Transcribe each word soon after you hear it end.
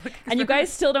And you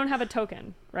guys still don't have a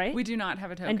token, right? We do not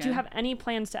have a token. And do you have any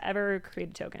plans to ever create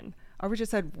a token? Or we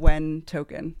just said when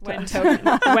token. When token.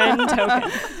 When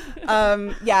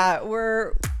token. Yeah,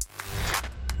 we're...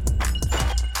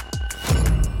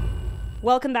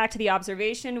 Welcome back to The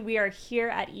Observation. We are here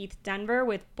at ETH Denver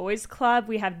with Boys Club.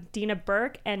 We have Dina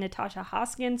Burke and Natasha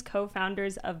Hoskins,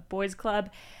 co-founders of Boys Club,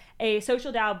 a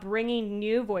social DAO bringing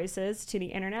new voices to the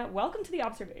internet. Welcome to The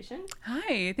Observation.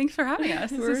 Hi, thanks for having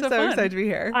us. We're so excited to be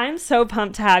here. I'm so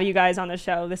pumped to have you guys on the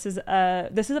show. This is a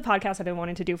podcast I've been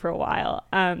wanting to do for a while.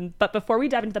 But before we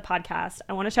dive into the podcast,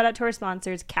 I want to shout out to our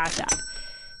sponsors, Cash App.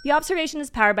 The Observation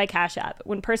is powered by Cash App.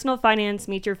 When personal finance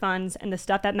meets your funds and the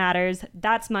stuff that matters,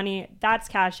 that's money, that's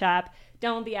Cash App.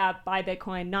 Download the app, buy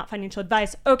Bitcoin, not financial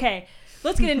advice. Okay,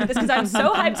 let's get into this because I'm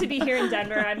so hyped to be here in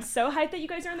Denver. I'm so hyped that you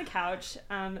guys are on the couch.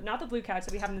 Not the blue couch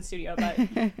that we have in the studio, but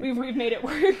we've made it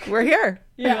work. We're here.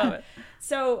 Yeah. I love it.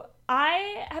 So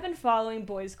I have been following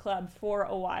Boys Club for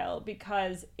a while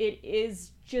because it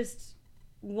is just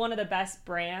one of the best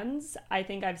brands I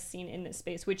think I've seen in this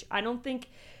space, which I don't think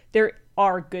there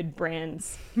are good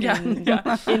brands in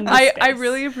this I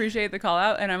really appreciate the call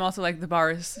out, and I'm also like, the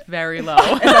bar is very low.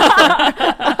 No,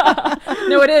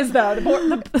 it is though.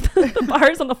 The bar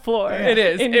is on the floor. It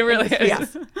is. It really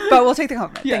is. Yeah. But we'll take the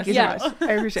compliment. Yes. Thank you so much.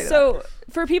 I appreciate it. So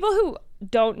for people who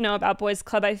don't know about Boys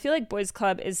Club, I feel like Boys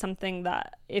Club is something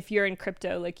that if you're in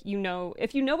crypto, like,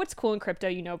 if you know what's cool in crypto,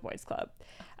 you know Boys Club.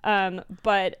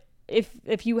 But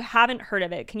if you haven't heard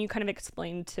of it, can you kind of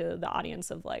explain to the audience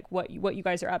of like what you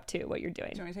guys are up to, what you're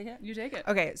doing? Do you want me to take it? You take it.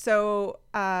 Okay, so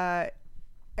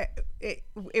it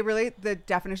really, the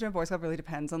definition of Boys Club really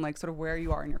depends on like sort of where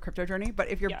you are in your crypto journey. But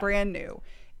if you're brand new,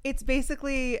 it's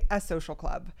basically a social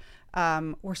club.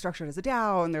 We're structured as a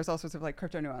DAO, and there's all sorts of like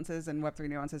crypto nuances and Web3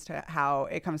 nuances to how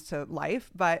it comes to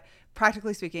life. But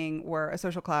practically speaking, we're a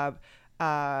social club,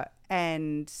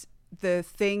 and the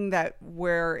thing that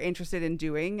we're interested in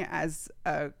doing as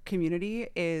a community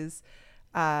is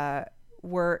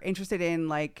we're interested in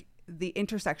like the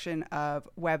intersection of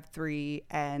Web3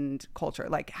 and culture.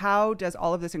 Like, how does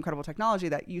all of this incredible technology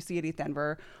that you see at ETH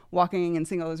Denver, walking and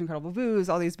seeing all those incredible booths,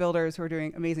 all these builders who are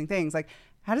doing amazing things, like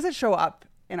how does it show up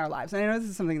in our lives? And I know this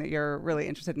is something that you're really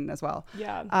interested in as well.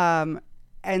 Yeah.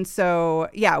 And so,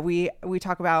 yeah, we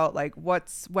talk about like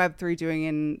what's Web3 doing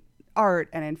in art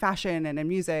and in fashion and in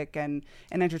music and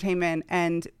in entertainment,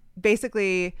 and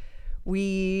basically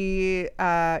we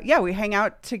hang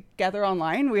out together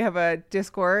online. We have a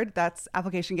Discord that's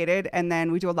application gated, and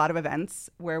then we do a lot of events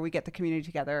where we get the community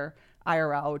together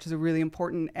IRL, which is a really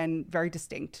important and very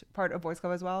distinct part of Boys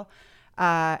Club as well.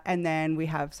 And then we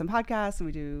have some podcasts and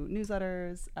we do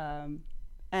newsletters,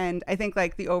 and I think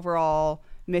like the overall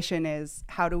mission is,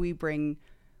 how do we bring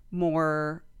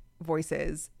more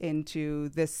voices into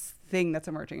this thing that's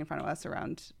emerging in front of us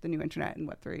around the new internet and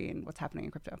Web3 and what's happening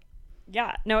in crypto?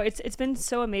 Yeah, no, it's been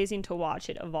so amazing to watch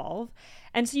it evolve.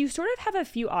 And so you sort of have a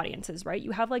few audiences, right?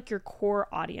 You have like your core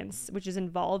audience, which is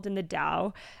involved in the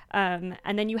DAO. And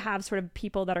then you have sort of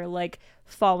people that are like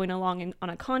following along on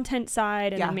a content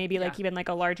side, and then maybe like even like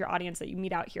a larger audience that you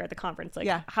meet out here at the conference. Like,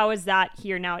 how is that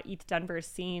here now at ETH Denver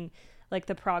seeing like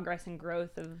the progress and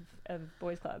growth of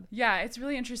Boys Club? Yeah, it's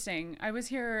really interesting. I was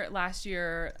here last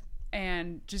year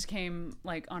and just came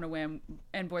like on a whim,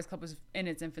 and Boys Club was in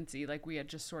its infancy. Like, we had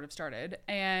just sort of started,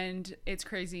 and it's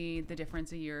crazy the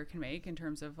difference a year can make in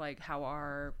terms of like how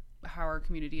our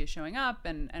community is showing up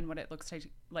and what it looks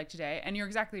like today. And you're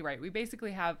exactly right. We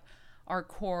basically have our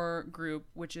core group,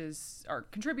 which is our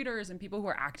contributors and people who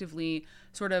are actively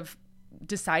sort of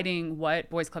deciding what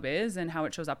Boys Club is and how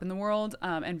it shows up in the world,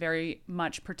 and very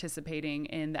much participating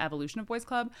in the evolution of Boys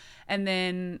Club. And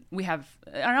then we have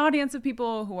an audience of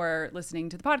people who are listening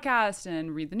to the podcast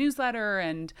and read the newsletter,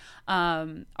 and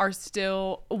are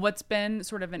still, what's been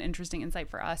sort of an interesting insight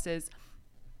for us is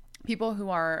people who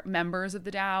are members of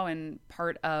the DAO and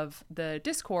part of the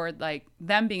Discord, like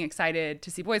them being excited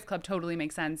to see Boys Club totally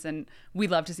makes sense, and we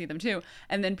love to see them too.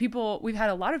 And then we've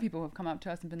had a lot of people who have come up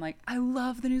to us and been like, I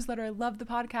love the newsletter, I love the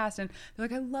podcast, and they're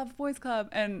like, I love Boys Club,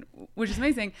 and which is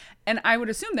amazing. And I would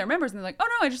assume they're members, and they're like, oh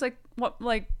no, I just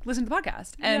listen to the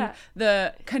podcast. And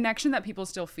the connection that people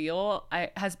still feel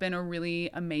has been a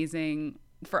really amazing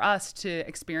for us to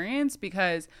experience,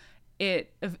 because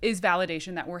it is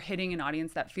validation that we're hitting an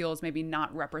audience that feels maybe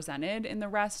not represented in the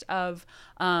rest of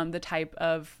the type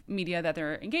of media that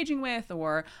they're engaging with,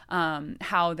 or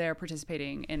how they're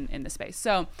participating in the space.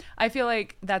 So I feel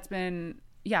like that's been,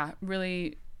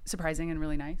 really surprising and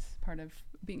really nice part of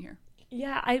being here.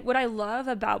 Yeah, what I love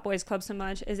about Boys Club so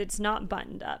much is it's not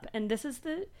buttoned up. And this is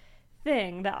the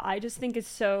thing that I just think is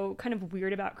so kind of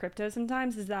weird about crypto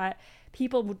sometimes, is that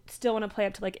people would still want to play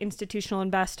up to like institutional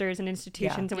investors and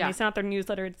institutions. And when they send out their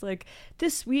newsletter, it's like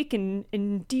this week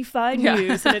in DeFi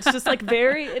news. And it's just like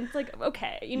it's like,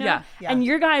 okay, you know? Yeah. And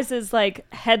your guys' like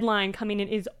headline coming in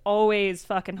is always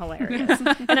fucking hilarious.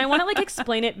 And I want to like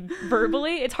explain it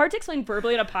verbally. It's hard to explain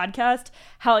verbally on a podcast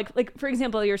how like for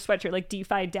example, your sweatshirt, like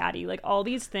DeFi Daddy, like all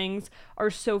these things are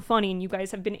so funny, and you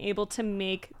guys have been able to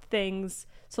make things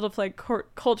sort of like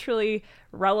culturally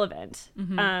relevant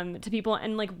to people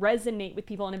and like resonate with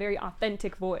people in a very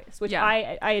authentic voice, which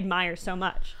I admire so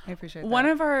much. I appreciate that. One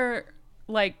of our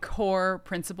like core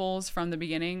principles from the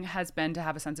beginning has been to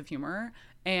have a sense of humor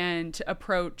and to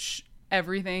approach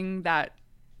everything that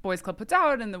Boys Club puts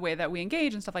out and the way that we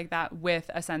engage and stuff like that with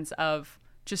a sense of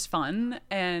just fun.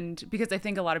 And because I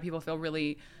think a lot of people feel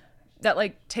really that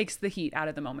like takes the heat out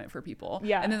of the moment for people.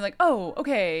 Yeah. And then like, oh,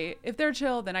 okay, if they're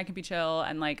chill, then I can be chill.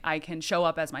 And like, I can show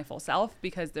up as my full self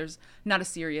because there's not a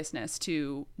seriousness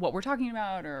to what we're talking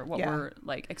about or what we're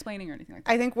like explaining or anything like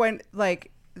that. I think when like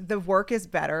the work is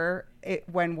better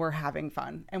when we're having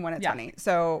fun and when it's funny.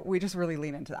 So we just really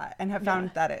lean into that and have found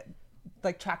that it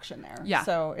like traction there. Yeah.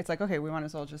 So it's like, okay, we might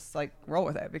as well just like roll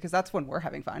with it because that's when we're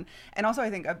having fun. And also I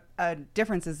think a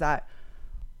difference is that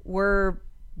we're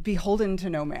beholden to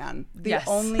no man. The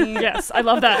only I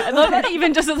love that. I love that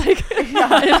even just like the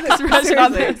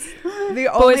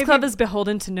Boys Club is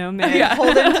beholden to no man.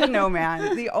 Beholden to no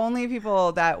man. The only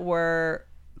people that we're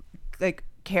like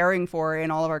caring for in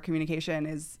all of our communication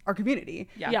is our community.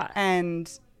 And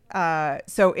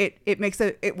so it makes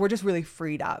we're just really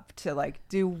freed up to like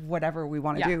do whatever we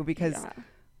want to do because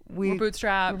we're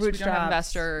bootstrapped. We don't have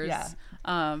investors.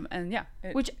 And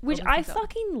which I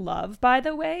fucking love, by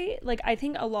the way. Like I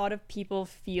think a lot of people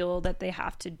feel that they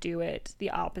have to do it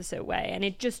the opposite way, and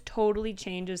it just totally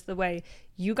changes the way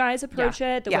you guys approach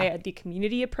it, the way the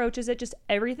community approaches it, just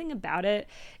everything about it.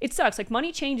 It sucks. Like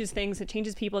money changes things, it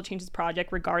changes people, it changes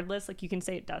project regardless. Like you can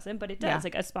say it doesn't, but it does.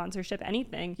 Like a sponsorship,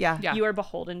 anything. You are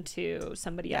beholden to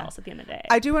somebody else at the end of the day.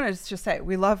 I do want to just say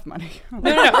we love money. No,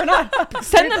 we're not.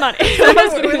 Send the money.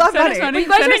 We love money.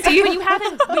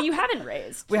 But you haven't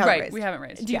raised. We haven't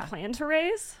raised. Do you plan to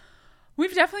raise?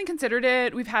 We've definitely considered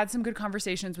it. We've had some good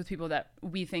conversations with people that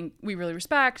we think we really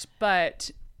respect,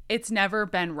 but it's never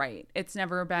been right. It's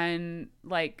never been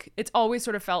like, it's always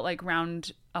sort of felt like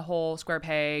round a whole square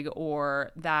peg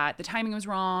or that the timing was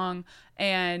wrong.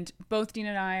 And both Dean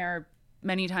and I are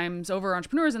many times over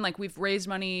entrepreneurs and like we've raised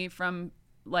money from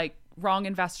like wrong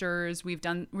investors. We've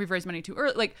raised money too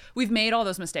early. Like we've made all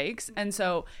those mistakes. And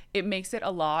so it makes it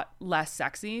a lot less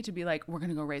sexy to be like, we're going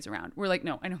to go raise a round. We're like,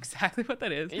 no, I know exactly what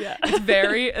that is. Yeah.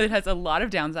 It has a lot of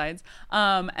downsides.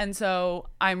 And so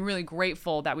I'm really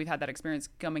grateful that we've had that experience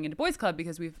coming into Boys Club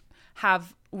because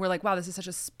we're like, wow, this is such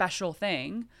a special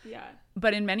thing. Yeah.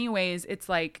 But in many ways it's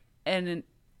like a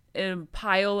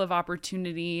pile of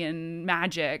opportunity and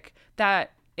magic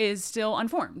that is still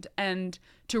unformed, and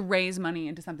to raise money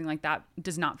into something like that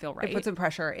does not feel right. It puts some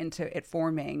pressure into it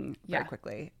forming very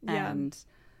quickly. And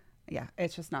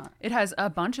it's just not. It has a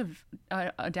bunch of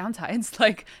downsides,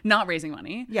 like not raising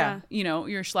money. Yeah. You know,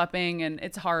 you're schlepping and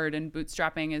it's hard, and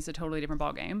bootstrapping is a totally different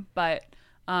ballgame. But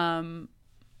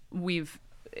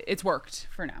it's worked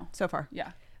for now. So far.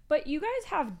 Yeah. But you guys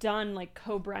have done like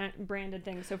co-branded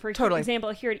things. So for example,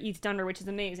 here at East Denver, which is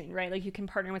amazing, right? Like you can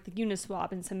partner with the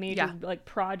Uniswap and some major like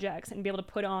projects and be able to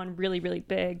put on really, really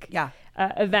big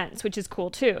events, which is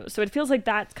cool too. So it feels like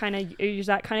is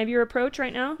that kind of your approach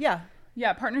right now? Yeah.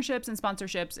 Yeah, partnerships and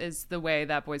sponsorships is the way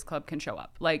that Boys Club can show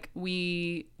up. Like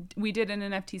we did an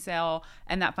NFT sale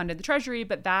and that funded the treasury,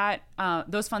 but that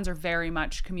those funds are very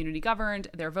much community governed.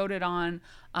 They're voted on.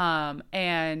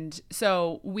 And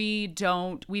so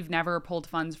we've never pulled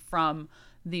funds from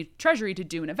the treasury to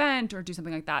do an event or do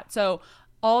something like that. So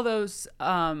all those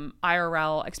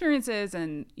IRL experiences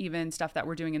and even stuff that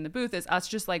we're doing in the booth is us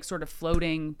just like sort of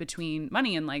floating between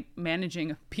money and like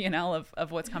managing a P&L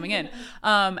of what's coming in.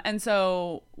 And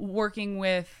so working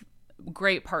with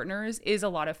great partners is a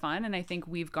lot of fun. And I think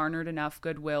we've garnered enough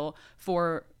goodwill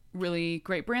for really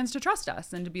great brands to trust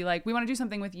us and to be like, we want to do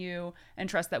something with you and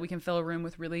trust that we can fill a room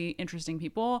with really interesting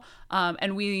people.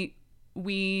 And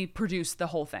we produce the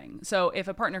whole thing. So if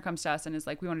a partner comes to us and is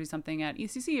like, we want to do something at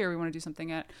ECC or we want to do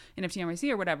something at NFT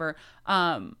NYC or whatever,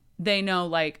 they know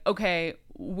like, okay,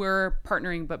 we're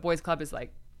partnering, but Boys Club is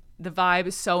like the vibe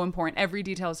is so important. Every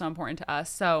detail is so important to us.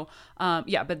 So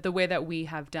but the way that we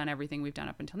have done everything we've done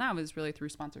up until now is really through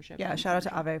sponsorship. Yeah, shout out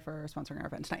to Ave for sponsoring our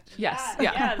event tonight. Yes.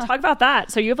 Yeah. Talk about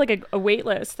that. So you have like a wait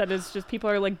list that is just people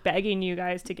are like begging you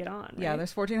guys to get on. Right? Yeah,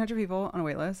 there's 1,400 people on a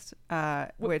wait list.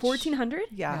 Which 1,400?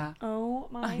 Yeah. Oh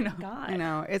my God. I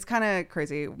know. It's kind of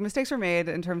crazy. Mistakes were made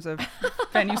in terms of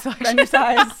venue selection. venue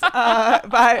size.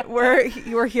 But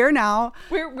we're here now.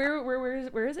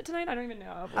 Where is it tonight? I don't even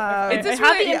know. It's I just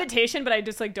have really- the invitation, but I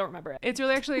just like don't remember it. It's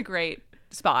really actually a great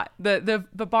spot. The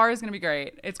bar is going to be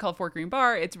great. It's called Fort Greene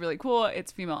Bar. It's really cool.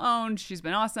 It's female owned. She's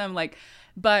been awesome.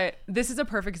 But this is a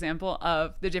perfect example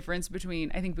of the difference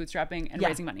between, I think, bootstrapping and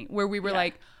raising money, where we were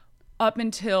like, up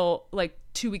until like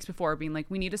 2 weeks before, being like,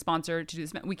 we need a sponsor to do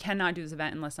this event. We cannot do this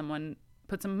event unless someone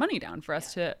put some money down for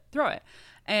us to throw it.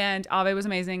 And Ave was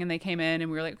amazing, and they came in, and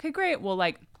we were like, okay, great. Well,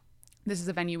 like, this is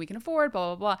a venue we can afford,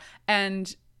 blah, blah, blah.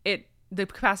 And the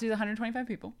capacity is 125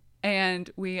 people. And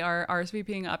we are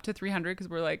RSVPing up to 300 because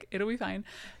we're like, it'll be fine.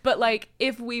 But like,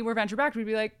 if we were venture backed, we'd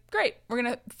be like, great, we're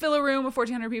going to fill a room with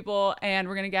 1,400 people and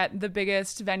we're going to get the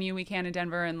biggest venue we can in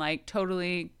Denver and like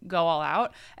totally go all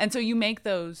out. And so you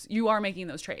are making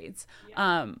those trades.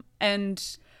 Yeah.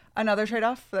 And another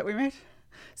trade-off that we made.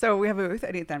 So we have a booth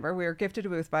at East Denver. We were gifted a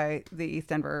booth by the East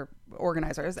Denver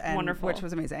organizers, Wonderful. Which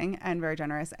was amazing and very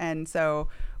generous. And so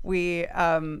we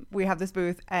have this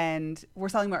booth and we're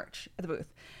selling merch at the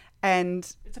booth. And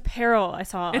It's apparel. I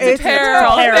saw. It's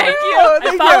apparel. Thank you.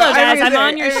 I follow, guys. I'm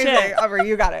on your shit. Aubrey,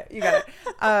 you got it.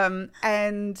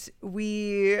 And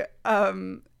we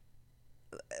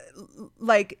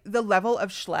like the level of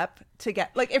schlep to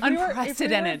get like if we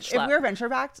were venture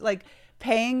backed, like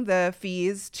paying the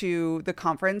fees to the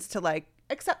conference to like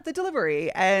accept the delivery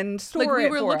and store like we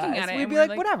it were for looking us, at it we'd and be we're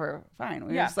like whatever, fine.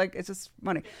 We just like, it's just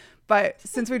money. But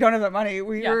since we don't have that money,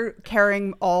 we were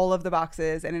carrying all of the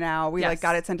boxes in and out. We like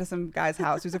got it sent to some guy's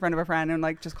house who's a friend of a friend and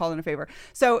like just called in a favor.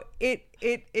 So it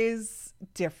is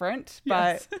different,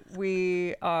 but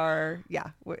we are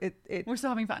we're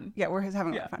still having fun. Yeah, we're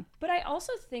having a lot of fun. But I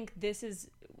also think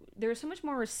there's so much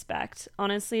more respect,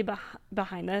 honestly,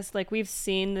 behind this. Like, we've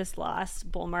seen this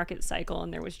last bull market cycle,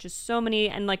 and there was just so many,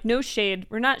 and like, no shade.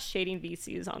 We're not shading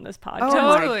VCs on this podcast.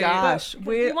 Oh Totally. my gosh.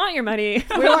 We want your money.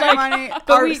 We want your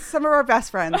money. Some of our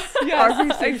best friends.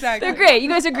 Exactly. They're great. You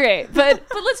guys are great. But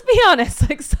let's be honest.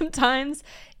 Like, sometimes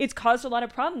it's caused a lot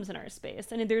of problems in our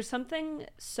space. And there's something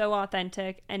so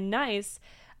authentic and nice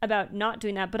about not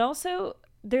doing that. But also,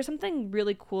 there's something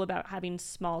really cool about having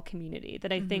small community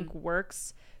that I think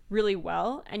works really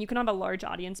well. And you can have a large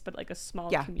audience, but like a small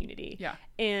community. Yeah.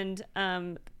 And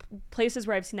places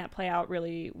where I've seen that play out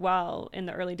really well in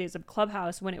the early days of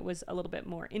Clubhouse, when it was a little bit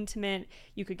more intimate,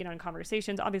 you could get on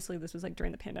conversations. Obviously, this was like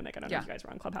during the pandemic. I don't know if you guys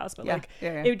were on Clubhouse, but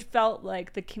it felt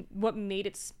like what made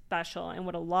it special, and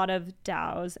what a lot of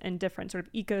DAOs and different sort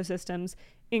of ecosystems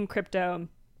in crypto,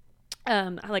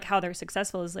 like how they're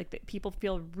successful, is like that people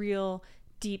feel real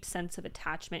deep sense of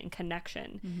attachment and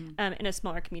connection in a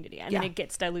smaller community, and then it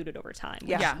gets diluted over time,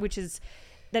 which is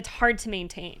that's hard to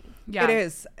maintain. It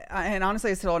is. And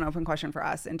honestly, it's still an open question for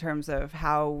us in terms of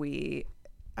how we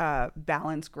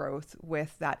balance growth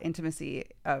with that intimacy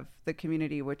of the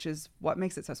community, which is what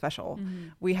makes it so special.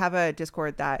 We have a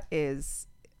Discord that is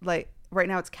like, right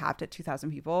now it's capped at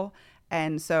 2,000 people.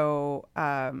 And so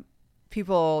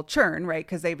people churn, right?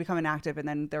 Because they become inactive and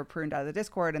then they're pruned out of the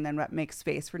Discord, and then that makes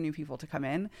space for new people to come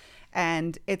in.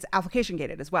 And it's application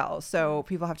gated as well. So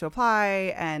people have to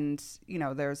apply, and, you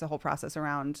know, there's a whole process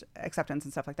around acceptance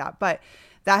and stuff like that. But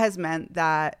that has meant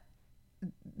that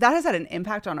has had an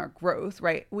impact on our growth,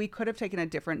 right? We could have taken a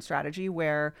different strategy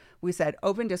where we said,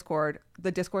 open Discord,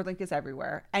 the Discord link is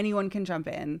everywhere, anyone can jump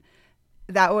in.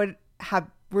 That would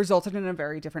have resulted in a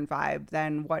very different vibe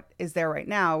than what is there right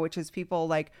now, which is people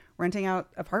like renting out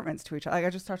apartments to each other. Like, I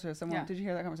just talked to someone. Did you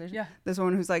hear that conversation? Yeah. This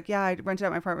woman who's like, I rented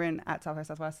out my apartment at South by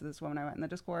Southwest to this woman I met in the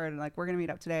Discord, and like, we're going to meet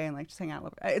up today and like just hang out a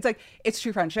little bit. It's like, it's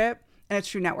true friendship and it's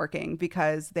true networking,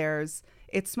 because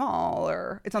it's small,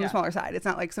 or it's on the smaller side. It's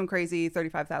not like some crazy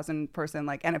 35,000 person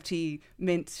like NFT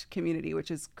mint community,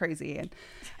 which is crazy and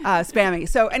spammy.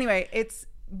 So anyway,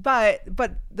 but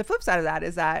the flip side of that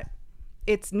is that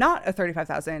it's not a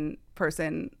 35,000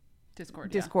 person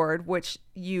Discord, which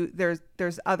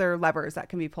there's other levers that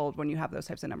can be pulled when you have those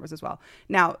types of numbers as well.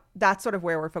 Now, that's sort of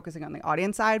where we're focusing on the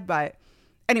audience side, but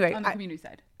anyway, on the community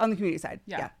side. On the community side,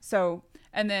 yeah. So,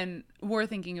 and then we're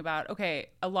thinking about, okay,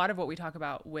 a lot of what we talk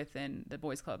about within the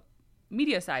Boys Club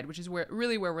media side, which is where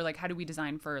we're like, how do we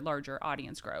design for larger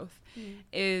audience growth,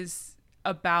 is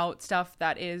about stuff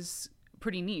that is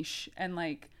pretty niche and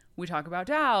like we talk about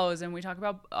DAOs and we talk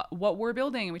about what we're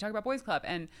building and we talk about Boys Club.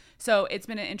 And so it's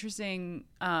been an interesting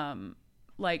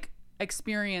like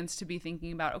experience to be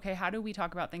thinking about, okay, how do we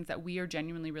talk about things that we are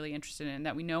genuinely really interested in,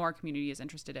 that we know our community is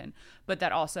interested in, but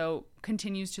that also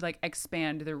continues to like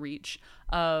expand the reach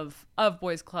of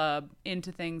Boys Club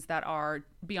into things that are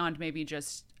beyond maybe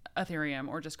just Ethereum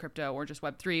or just crypto or just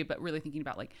Web3, but really thinking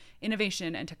about like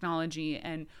innovation and technology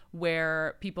and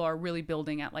where people are really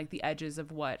building at like the edges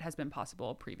of what has been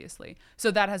possible previously.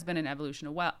 So that has been an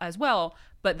evolution as well,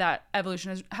 but that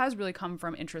evolution has really come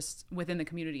from interests within the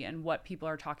community and what people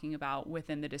are talking about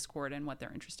within the Discord and what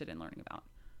they're interested in learning about.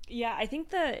 Yeah, I think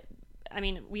that, I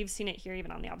mean, we've seen it here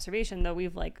even on the observation, though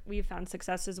we've found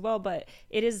success as well, but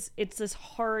it's this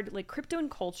hard, like crypto and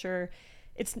culture.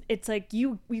 It's like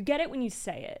you get it when you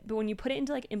say it, but when you put it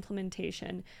into like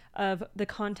implementation of the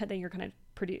content that you're going to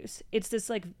produce, it's this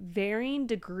like varying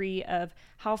degree of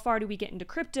how far do we get into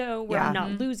crypto where I'm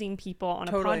not losing people on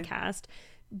a podcast,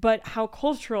 but how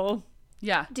cultural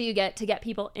do you get to get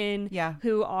people in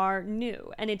who are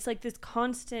new. And it's like this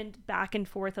constant back and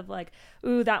forth of like,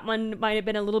 ooh, that one might have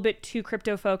been a little bit too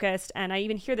crypto focused. And I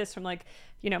even hear this from like,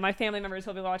 you know, my family members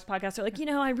who will watch the podcast are like, you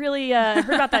know, I really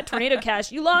heard about that tornado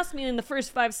cash. You lost me in the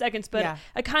first 5 seconds, but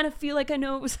I kind of feel like I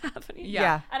know it was happening.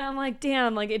 And I'm like,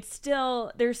 damn, like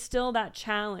there's still that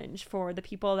challenge for the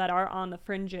people that are on the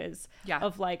fringes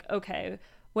of like, okay,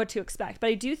 what to expect. But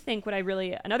I do think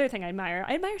another thing I admire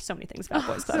so many things about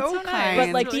Boys Club. So kind. But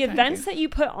like really the events that you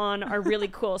put on are really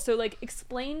cool. So like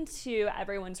explain to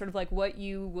everyone sort of like what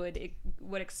you would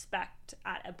expect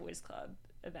at a Boys Club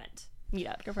event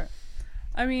meetup. Go for it.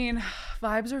 I mean,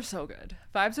 vibes are so good.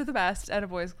 Vibes are the best at a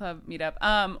Boys Club meetup.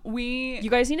 You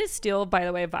guys need to steal, by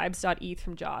the way, vibes.eth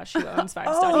from Josh, who owns vibes.eth.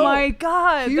 Oh my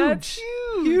God. Huge.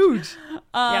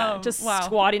 That's huge.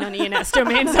 Squatting on ENS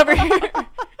domains over here.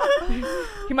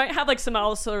 He might have like some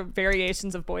also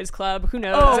variations of Boys Club. Who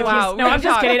knows? Oh, wow. No, I'm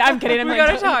just kidding. I'm kidding. We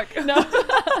gotta talk.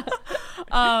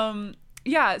 No.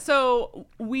 Yeah. So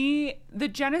the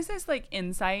Genesis like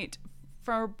insight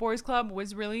for Boys Club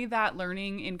was really that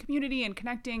learning in community and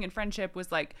connecting and friendship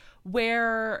was like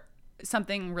where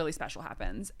something really special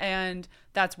happens. And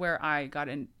that's where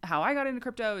how I got into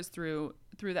crypto is through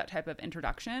that type of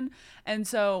introduction. And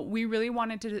so we really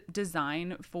wanted to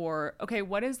design for, okay,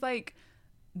 what is like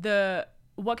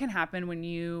what can happen when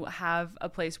you have a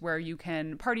place where you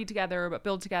can party together but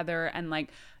build together, and like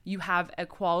you have a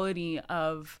quality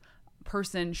of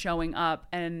person showing up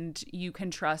and you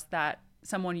can trust that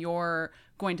someone you're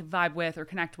going to vibe with or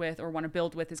connect with or want to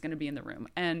build with is going to be in the room.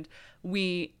 And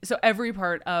so every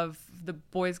part of the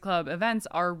Boys Club events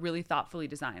are really thoughtfully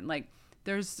designed. Like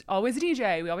there's always a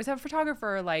DJ. We always have a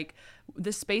photographer. Like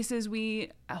the spaces we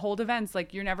hold events,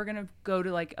 like you're never going to go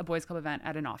to like a Boys Club event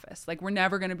at an office. Like we're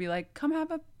never going to be like, come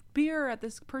have a beer at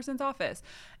this person's office.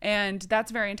 And that's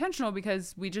very intentional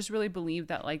because we just really believe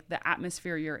that like the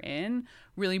atmosphere you're in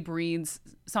really breeds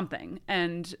something.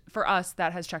 And for us,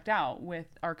 that has checked out with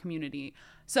our community.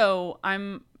 So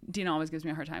Dina always gives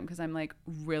me a hard time because I'm like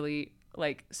really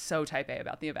like so type A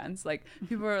about the events. Like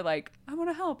people are like, I want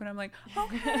to help, and I'm like,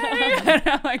 okay. And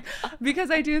I'm like, because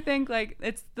I do think like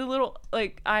it's the little,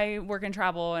 like I work in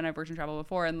travel and I've worked in travel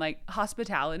before, and like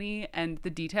hospitality and the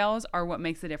details are what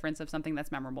makes the difference of something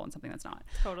that's memorable and something that's not.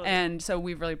 Totally. And so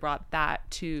we've really brought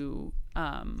that to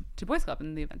Boys Club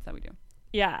and the events that we do.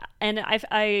 Yeah, and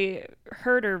I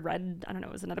heard or read, I don't know,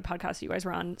 it was another podcast you guys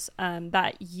were on,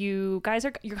 that you're kind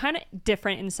of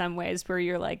different in some ways, where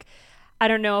you're like, I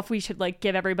don't know if we should like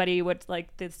give everybody what's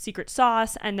like the secret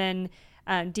sauce. And then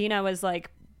Dina was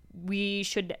like, we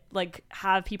should like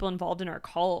have people involved in our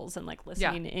calls and like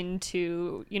listening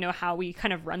into, you know, how we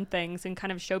kind of run things and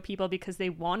kind of show people, because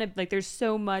they want to, like, there's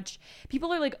so much,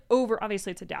 people are like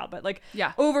obviously it's a DAO, but like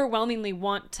overwhelmingly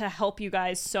want to help you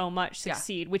guys so much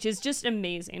succeed, which is just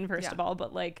amazing, first of all.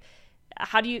 But like,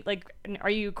 how do you like, are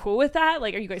you cool with that?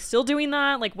 Like, are you guys still doing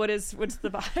that? Like, what's the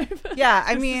vibe? Yeah,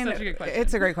 I mean,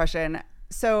 it's a great question.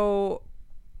 So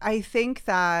I think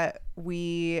that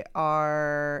we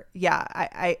are,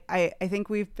 I think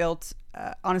we've built,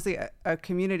 honestly, a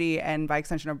community and by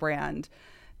extension a brand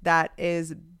that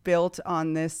is built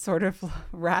on this sort of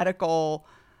radical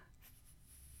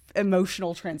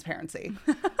emotional transparency.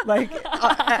 Like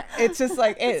it's just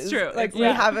like it's true. Like we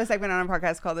have a segment on our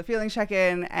podcast called The Feelings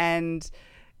Check-In, and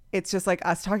it's just like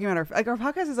us talking about our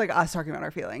podcast is like us talking about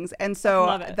our feelings. And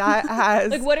so that has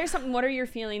like, what are your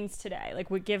feelings today? Like,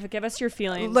 give us your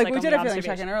feelings. Like we did a feeling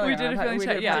check-in earlier. We did a feeling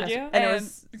check-in. Yeah. Did you? And it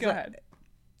was, go ahead.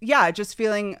 Yeah. Just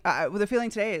feeling, the feeling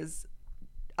today is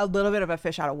a little bit of a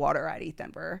fish out of water at ETH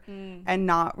Denver, and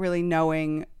not really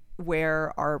knowing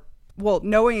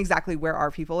knowing exactly where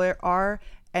our people are,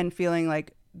 and feeling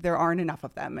like there aren't enough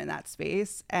of them in that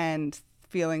space, and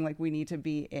feeling like we need to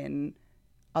be in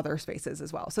other spaces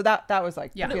as well. So that was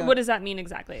like, What does that mean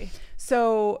exactly?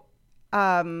 So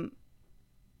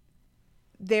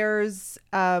there's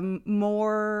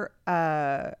more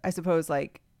I suppose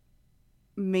like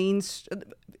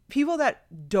people that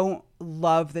don't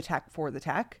love the tech for the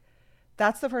tech.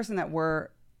 That's the person that we're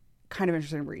kind of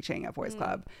interested in reaching at Voice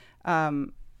Club.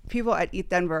 People at ETH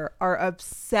Denver are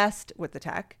obsessed with the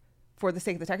tech for the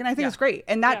sake of the tech, and I think it's great,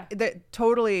 and that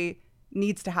totally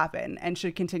needs to happen and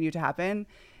should continue to happen.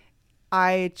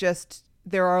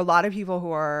 There are a lot of people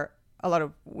a lot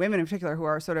of women in particular, who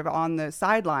are sort of on the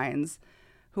sidelines,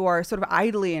 who are sort of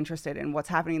idly interested in what's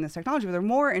happening in this technology, but they're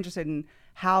more interested in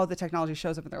how the technology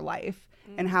shows up in their life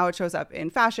and how it shows up in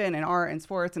fashion and art and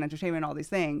sports and entertainment, all these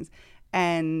things.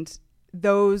 And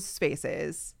those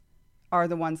spaces are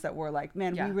the ones that we're like,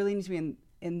 man, we really need to be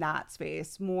in that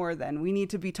space more than we need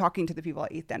to be talking to the people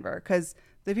at ETH Denver, because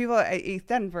the people at ETH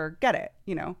Denver get it,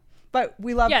 But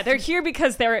we love... Yeah, they're here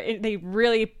because they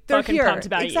really fucking here. pumped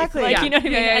about exactly. you. Like, you know what I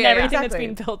mean? And everything that's exactly.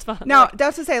 being built on. Now,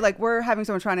 that's to say, like, we're having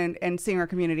so much fun, and seeing our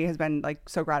community has been, like,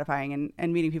 so gratifying,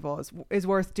 and meeting people is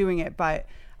worth doing it. But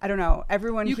I don't know.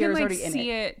 Everyone here is already in it. You can,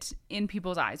 see it in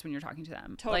people's eyes when you're talking to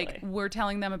them. Totally. Like, we're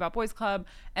telling them about Boys Club,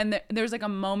 and there's, like, a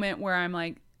moment where I'm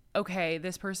like, okay,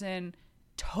 this person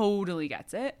totally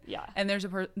gets it. Yeah. And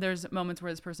there's moments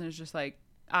where this person is just, like,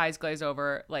 eyes glaze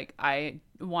over, like, I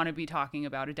want to be talking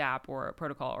about a DApp or a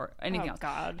protocol or anything else.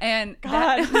 God. And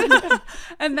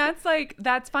and that's like,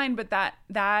 that's fine, but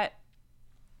that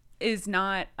is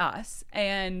not us.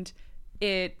 And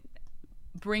it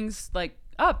brings like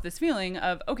up this feeling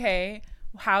of, okay,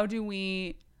 how do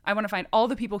I want to find all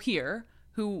the people here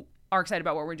who are excited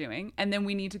about what we're doing, and then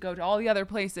we need to go to all the other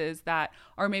places that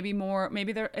are maybe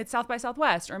it's South by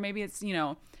Southwest, or maybe it's,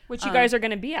 which you guys are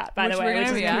going to be at, by the way.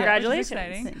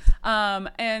 Congratulations.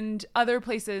 And other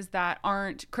places that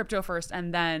aren't crypto first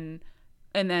and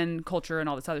then culture and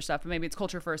all this other stuff. But maybe it's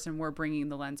culture first, and we're bringing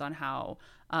the lens on how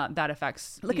that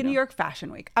affects. Like a New York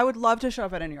Fashion Week. I would love to show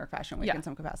up at a New York Fashion Week in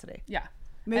some capacity. Yeah.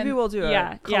 Maybe we'll do a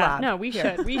collab. Yeah, no, we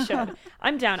should.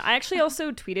 I'm down. I actually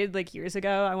also tweeted like years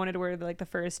ago, I wanted to wear like the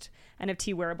first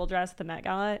NFT wearable dress at the Met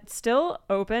Gala. It's still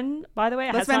open, by the way.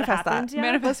 It Let's has not manifest happened that. yet.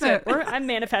 Manifest it. I'm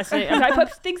manifesting it. I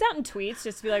put things out in tweets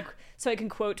just to be like, so I can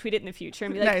quote tweet it in the future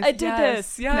and be like, Nice. I did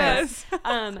this. Yes.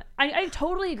 I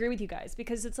totally agree with you guys,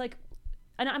 because it's like,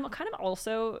 and I'm kind of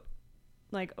also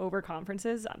like over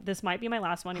conferences. This might be my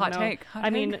last one. Hot take.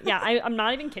 I'm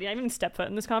not even kidding. I haven't even stepped foot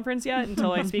in this conference yet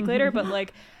until I speak later. But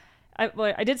like,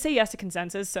 I did say yes to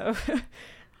consensus, so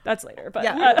that's later. But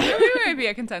we might be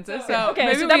a consensus. So okay,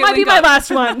 maybe so that might be my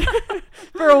last one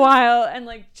for a while, and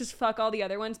like just fuck all the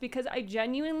other ones, because I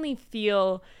genuinely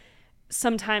feel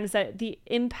sometimes that the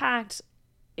impact.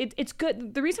 It's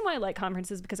good. The reason why I like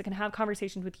conferences is because I can have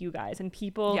conversations with you guys and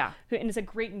people and it's a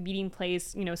great meeting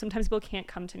place. Sometimes people can't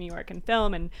come to New York and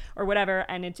film or whatever.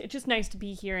 And it's just nice to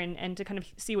be here and to kind of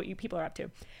see what you people are up to.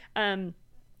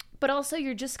 But also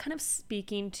you're just kind of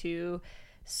speaking to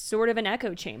sort of an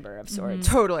echo chamber of sorts.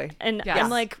 Totally. And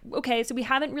I'm like, okay, so we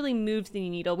haven't really moved the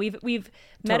needle. We've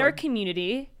met our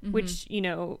community, which,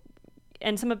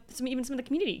 and some of the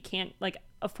community can't like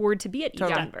afford to be at ETH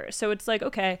Denver. So it's like,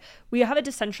 okay, we have a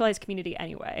decentralized community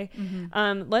anyway.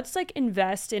 Let's like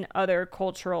invest in other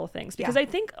cultural things, because I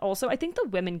think the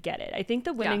women get it. I think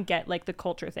the women get like the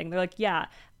culture thing. They're like, yeah,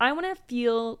 I want to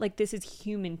feel like this is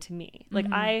human to me. Like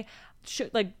I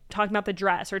should like talking about the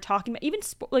dress or talking about even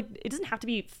like it doesn't have to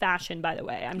be fashion, by the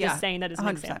way. I'm just saying that as an 100%.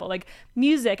 Example, like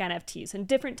music, NFTs, and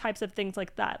different types of things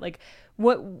like that. Like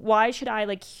why should I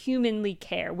like humanly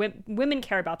care? Women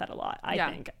care about that a lot. I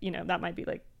think, that might be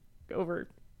like over,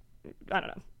 I don't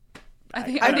know.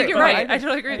 I think you're right. I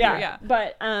totally agree with you. Yeah.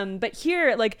 But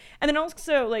here, like, and then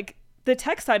also like the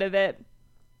tech side of it,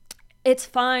 it's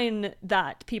fine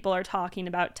that people are talking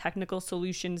about technical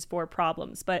solutions for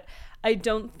problems, but I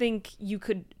don't think you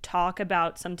could talk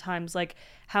about sometimes like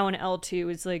how an L2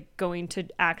 is like going to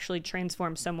actually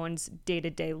transform someone's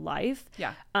day-to-day life.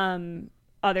 Yeah.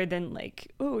 Other than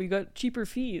like, oh, you got cheaper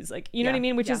fees, like, you know what I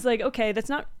mean? Which is like, okay, that's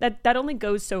not that only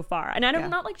goes so far. And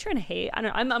I'm not like trying to hate.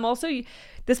 I'm also,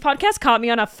 this podcast caught me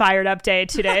on a fired up day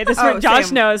today. This is what Josh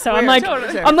knows, so I'm like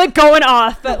going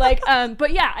off. But like,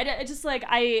 but yeah, I just like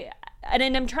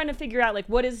and I'm trying to figure out like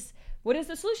what is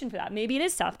the solution for that? Maybe it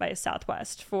is South by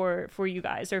Southwest for you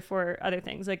guys or for other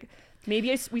things. Like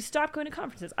maybe we stop going to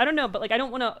conferences. I don't know, but like I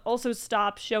don't want to also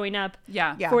stop showing up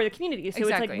for the community. So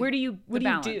it's like, what do you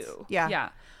do? Yeah.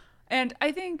 And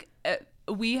I think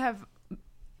we have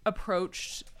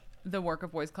approached the work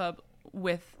of Boys Club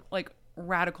with like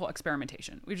radical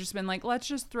experimentation. We've just been like, let's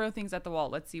just throw things at the wall.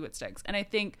 Let's see what sticks. And I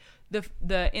think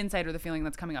the insight or the feeling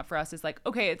that's coming up for us is like,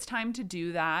 okay, it's time to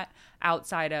do that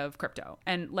outside of crypto.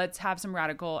 And let's have some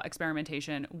radical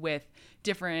experimentation with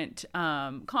different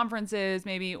conferences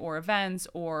maybe, or events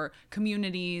or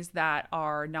communities that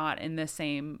are not in the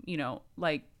same, you know,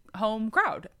 like home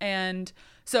crowd. And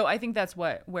so I think that's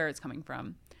where it's coming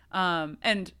from.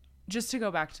 And just to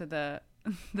go back to the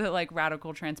like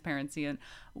radical transparency, and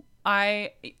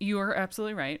you are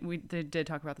absolutely right. We did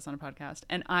talk about this on a podcast,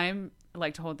 and I'm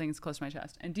like to hold things close to my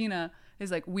chest. And Dina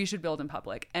is like, we should build in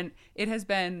public. And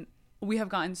we have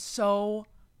gotten so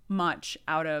much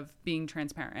out of being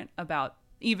transparent about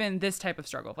even this type of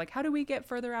struggle. Like, how do we get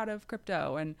further out of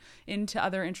crypto and into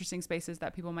other interesting spaces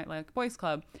that people might like Boys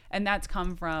Club? And that's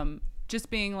come from just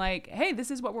being like, hey,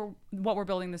 this is what we're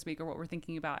building this week, or what we're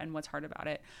thinking about, and what's hard about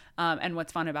it, and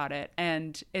what's fun about it.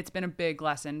 And it's been a big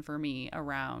lesson for me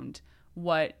around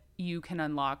what you can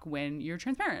unlock when you're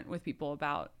transparent with people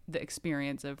about the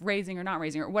experience of raising or not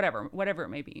raising, or whatever it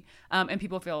may be. And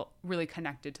people feel really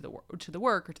connected to the work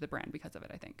or to the brand because of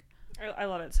it, I think. I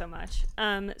love it so much.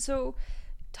 So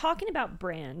talking about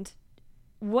brand,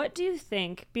 what do you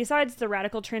think, besides the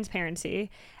radical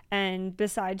transparency and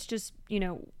besides just, you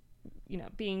know,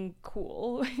 being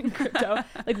cool in crypto,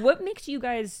 like what makes you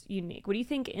guys unique? What do you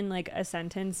think in like a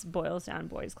sentence boils down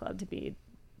Boys Club to be?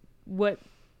 What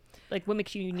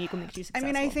makes you unique? What makes you successful?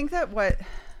 I mean, I think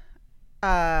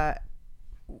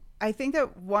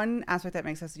that one aspect that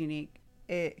makes us unique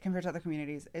compared to other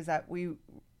communities is that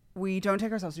we don't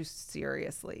take ourselves too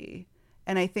seriously.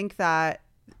 And I think that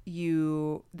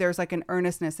there's like an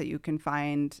earnestness that you can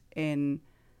find in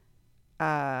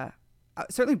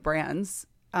certainly brands,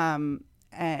 and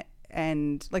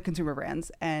like consumer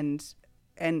brands, and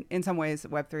in some ways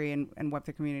Web3 and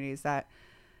Web3 communities, that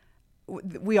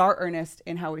we are earnest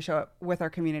in how we show up with our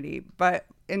community. But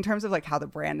in terms of like how the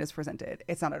brand is presented,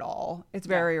 it's not at all. It's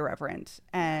very irreverent,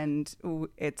 and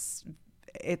it's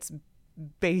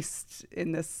based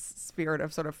in this spirit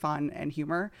of sort of fun and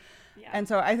humor. Yeah. And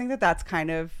so I think that that's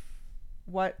kind of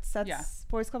what sets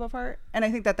Boys Club apart. And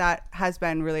I think that has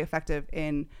been really effective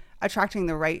in attracting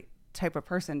the right type of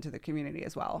person to the community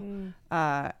as well.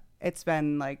 It's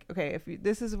been like, okay, if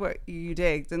this is what you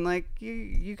dig, then like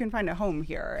you can find a home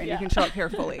here, and you can show up here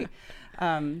fully.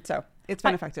 So it's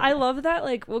been effective. I love that.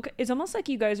 Like, well, it's almost like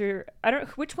you guys are, I don't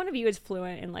know which one of you is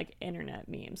fluent in like internet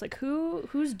memes. Like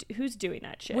who's doing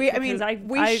that shit? We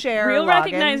share real logins.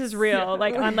 Recognizes real.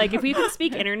 Like on like if we can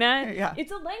speak internet,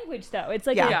 it's a language though. It's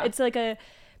like it's like a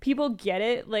people get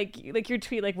it, like your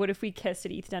tweet, like what if we kissed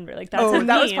at ETH Denver? Like that's a meme.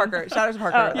 That was Parker. Shout out to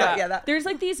Parker. That. There's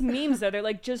like these memes though. They're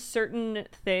like just certain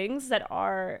things that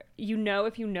are, you know,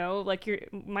 if you know,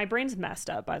 like my brain's messed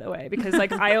up, by the way, because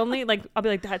like I'll be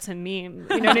like, that's a meme.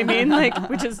 You know what I mean? Like,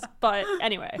 but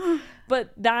anyway,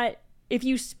 but that if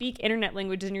you speak internet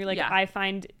language and you're like, I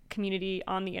find community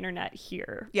on the internet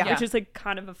here, which is like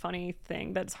kind of a funny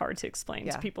thing that's hard to explain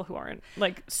to people who aren't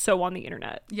like so on the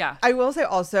internet. I will say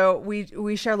also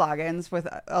we share logins with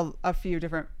a few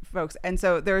different folks, and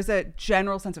so there's a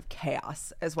general sense of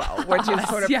chaos as well, which is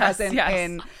sort of present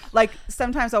in, like,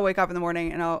 sometimes I'll wake up in the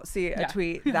morning and I'll see a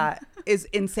tweet that is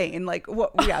insane, like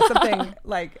something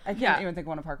like I can't even think of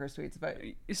one of Parker's tweets, but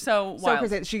so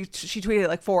crazy. She tweeted at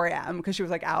like 4 a.m. because she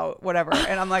was like out, whatever,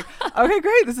 and I'm like, okay,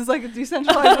 great, this is like a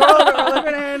decentralized world that we're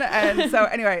living in. And so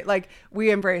anyway, like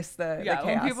we embrace the chaos.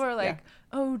 When people are like,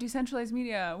 oh, decentralized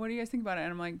media, what do you guys think about it?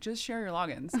 And I'm like, just share your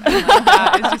logins. And like,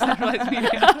 that is decentralized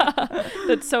media.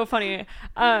 That's so funny.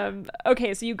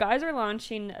 Okay, so you guys are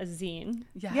launching a zine.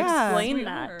 Explain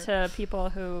that to people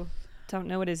who don't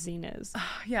know what a zine is.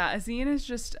 A zine is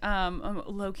just a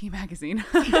low-key magazine.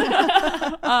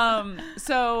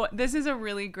 So this is the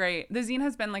zine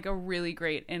has been like a really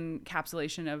great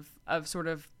encapsulation of sort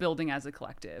of building as a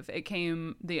collective.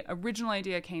 The original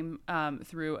idea came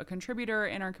through a contributor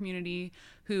in our community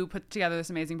who put together this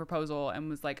amazing proposal and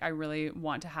was like, I really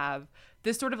want to have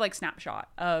this sort of like snapshot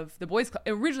of the Boys Club.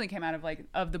 It originally came out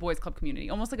of the Boys Club community,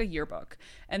 almost like a yearbook.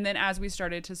 And then as we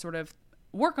started to sort of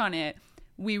work on it,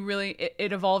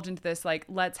 it evolved into this, like,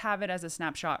 let's have it as a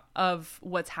snapshot of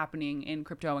what's happening in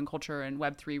crypto and culture and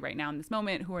Web3 right now in this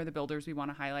moment. Who are the builders we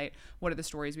want to highlight? What are the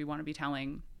stories we want to be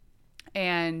telling?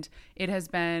 And it has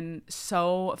been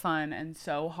so fun and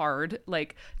so hard.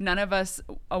 Like, none of us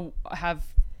have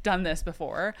done this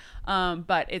before,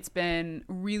 but it's been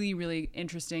really, really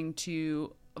interesting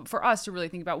for us to really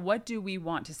think about what do we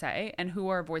want to say and who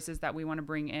are voices that we want to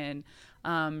bring in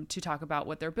to talk about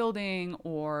what they're building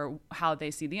or how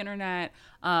they see the internet,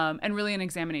 and really an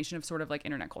examination of sort of like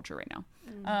internet culture right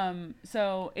now.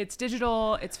 So it's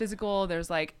digital, it's physical. There's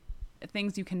like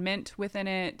things you can mint within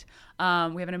it. We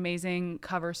have an amazing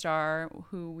cover star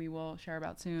who we will share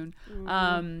about soon.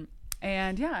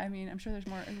 And yeah, I mean, I'm sure there's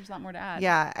a lot more to add.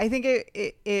 Yeah, I think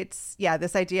it's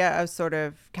this idea of sort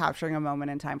of capturing a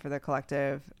moment in time for the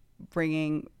collective,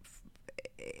 bringing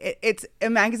it's a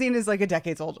magazine is like a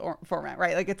decades old format,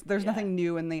 right? Like there's nothing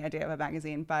new in the idea of a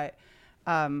magazine, but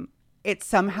it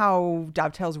somehow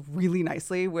dovetails really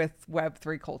nicely with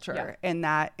Web3 culture in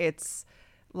that it's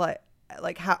like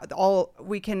how all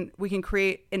we can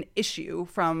create an issue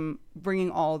from bringing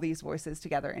all these voices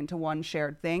together into one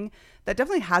shared thing that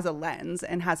definitely has a lens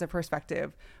and has a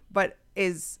perspective, but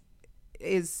is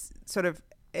sort of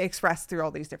expressed through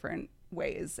all these different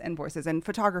ways and voices and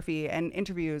photography and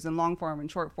interviews and long form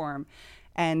and short form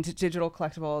and digital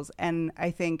collectibles. And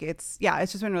I think it's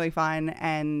just been really fun.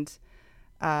 And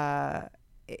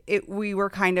we were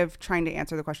kind of trying to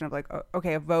answer the question of like,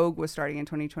 okay, if Vogue was starting in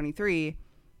 2023,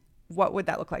 what would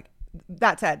that look like?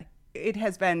 That said, it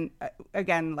has been,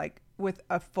 again, like with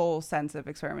a full sense of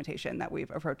experimentation that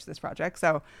we've approached this project.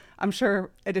 So I'm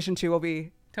sure edition 2 will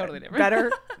be totally different.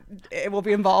 Better. It will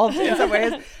be involved in some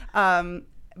ways.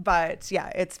 But yeah,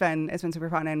 it's been super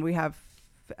fun. And we have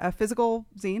a physical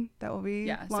zine that will be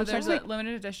launched so there's next a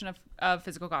limited edition of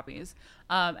physical copies,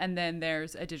 and then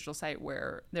there's a digital site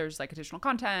where there's like additional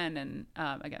content and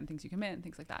again, things you can mint,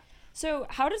 things like that. So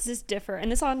how does this differ? And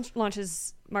this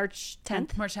launches March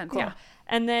 10th? March 10th, cool. Yeah.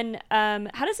 And then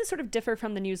how does this sort of differ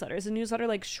from the newsletter? Is the newsletter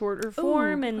like shorter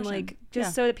form and like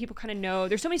just so that people kind of know?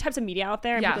 There's so many types of media out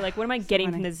there and people are like, what am I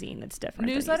getting from the zine that's different?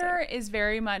 Newsletter is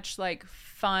very much like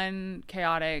fun,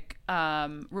 chaotic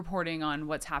reporting on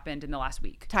what's happened in the last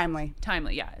week. Timely,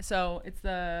 yeah. So it's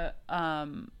the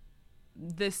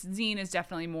this zine is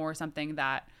definitely more something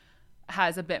that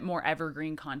has a bit more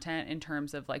evergreen content in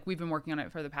terms of like we've been working on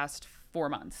it for the past 4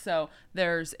 months. So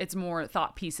it's more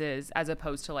thought pieces as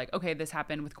opposed to like, okay, this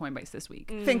happened with Coinbase this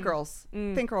week. Think girls.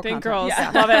 Think girl Think content. girls.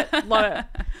 Yeah. Love it.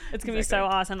 It's going to be so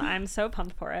awesome. I'm so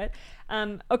pumped for it.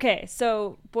 Okay.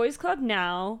 So Boys Club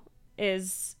now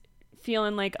is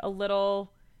feeling like a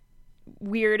little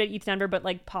weird at ETH Denver, but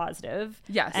like positive.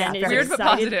 Yes. And yeah, weird, but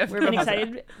positive. We're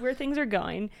excited where things are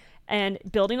going. And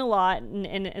building a lot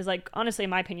and is like, honestly, in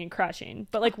my opinion, crushing.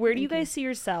 But like, where do you guys see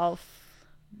yourself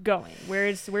going? Where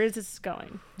is this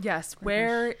going? Yes,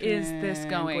 where is this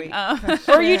going? Or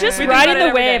are you just riding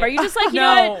the wave? Are you just like, you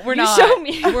know what? We're not. Show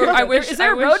me. Is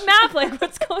there a roadmap? Like,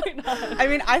 what's going on? I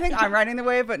mean, I think I'm riding the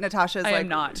wave, but Natasha's I like, am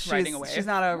not riding a wave. She's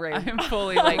not a rave. I'm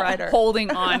fully like rider.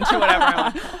 holding on to whatever I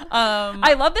want.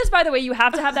 I love this, by the way. You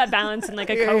have to have that balance in like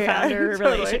a co-founder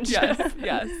relationship.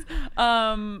 Yes.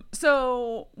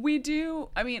 So we do.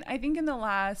 I mean, I think in the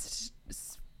last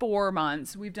 4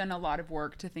 months, we've done a lot of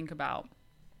work to think about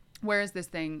where is this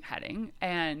thing heading?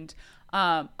 And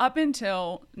up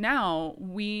until now,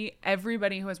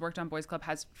 everybody who has worked on Boys Club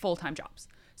has full-time jobs.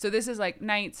 So this is like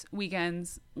nights,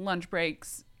 weekends, lunch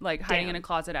breaks, like hiding in a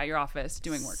closet at your office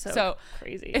doing work. So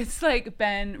crazy. It's like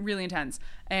been really intense.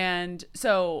 And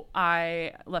so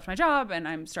I left my job and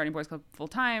I'm starting Boys Club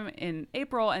full-time in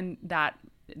April. And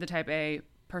the type A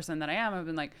person that I am, I've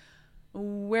been like,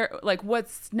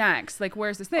 what's next? Like,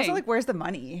 where's this thing? Also, like, where's the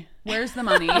money? Where's the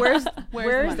money? Where's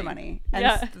the money?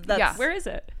 And that's where is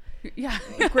it? Yeah.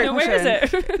 Great no, where is it?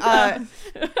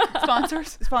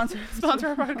 Sponsor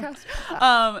our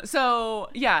podcast. So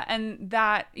yeah,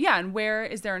 and where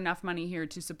is there enough money here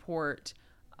to support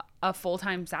a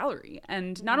full-time salary?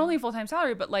 And not only a full-time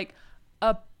salary, but like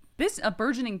a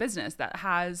burgeoning business that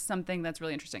has something that's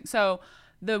really interesting. So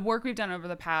the work we've done over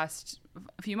the past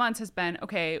few months has been,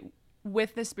 okay,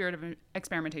 with the spirit of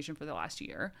experimentation for the last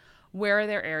year, where are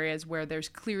there areas where there's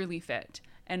clearly fit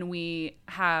and we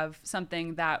have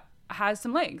something that has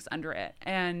some legs under it?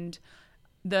 And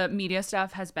the media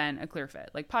stuff has been a clear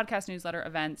fit, like podcast, newsletter,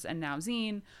 events, and now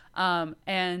zine.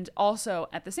 And also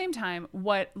at the same time,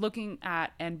 looking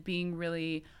at and being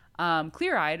really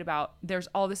clear-eyed about, there's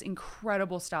all this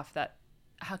incredible stuff that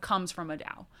comes from a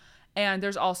DAO. And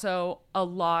there's also a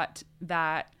lot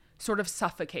that sort of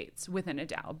suffocates within a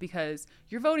DAO because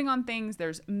you're voting on things.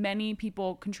 There's many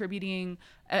people contributing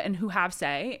and who have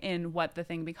say in what the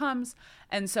thing becomes.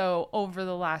 And so over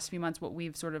the last few months, what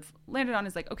we've sort of landed on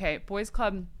is like, okay, Boys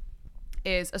Club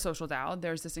is a social DAO.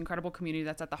 There's this incredible community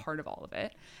that's at the heart of all of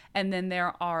it. And then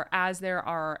there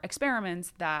are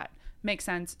experiments that make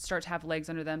sense, start to have legs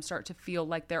under them, start to feel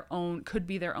like could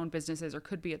be their own businesses or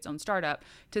could be its own startup,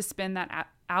 to spin that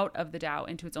out of the DAO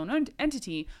into its own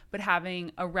entity, but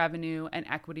having a revenue and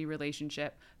equity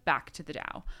relationship back to the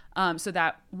DAO. So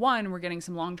that, one, we're getting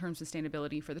some long-term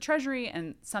sustainability for the treasury,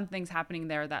 and something's happening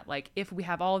there that, like, if we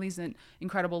have all these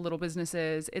incredible little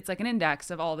businesses, it's like an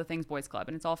index of all the things Boys Club,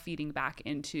 and it's all feeding back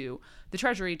into the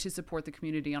treasury to support the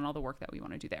community on all the work that we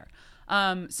want to do there.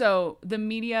 So the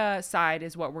media side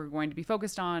is what we're going to be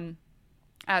focused on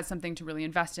as something to really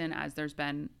invest in, as there's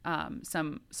been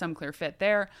some clear fit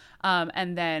there.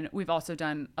 And then we've also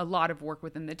done a lot of work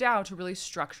within the DAO to really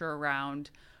structure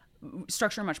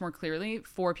much more clearly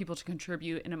for people to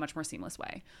contribute in a much more seamless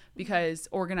way, because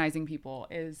organizing people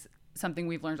is something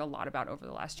we've learned a lot about over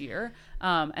the last year.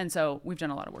 And so we've done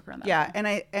a lot of work around that.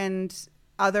 Yeah. And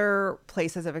other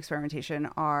places of experimentation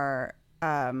are,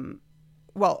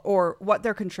 or what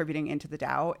they're contributing into the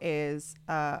DAO is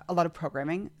a lot of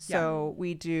programming. So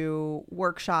we do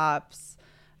workshops,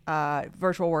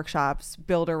 virtual workshops,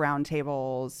 builder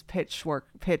roundtables,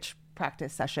 pitch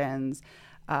practice sessions.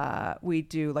 We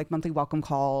do like monthly welcome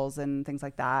calls and things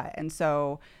like that. And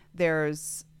so the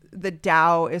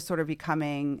DAO is sort of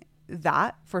becoming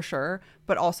that for sure,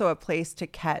 but also a place to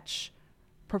catch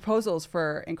proposals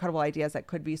for incredible ideas that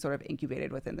could be sort of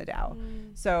incubated within the DAO.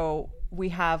 So we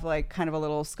have like kind of a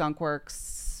little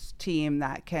skunkworks team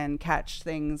that can catch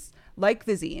things like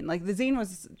the zine. Like the zine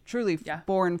was truly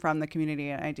born from the community,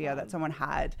 an idea that someone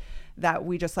had that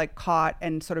we just like caught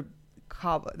and sort of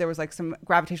there was like some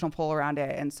gravitational pull around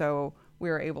it. And so we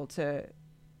were able to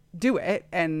do it.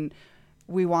 And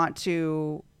we want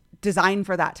to design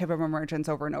for that type of emergence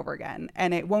over and over again.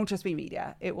 And it won't just be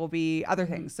media. It will be other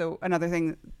things. So another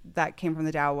thing that came from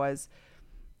the DAO was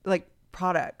like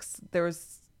products. There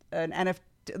was an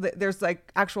NFT, there's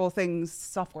like actual things,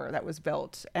 software that was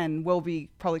built and will be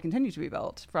probably continue to be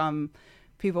built from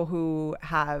people who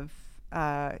have,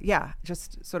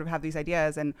 just sort of have these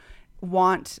ideas and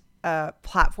want a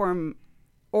platform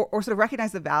or sort of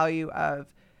recognize the value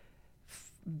of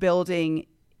building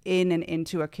in and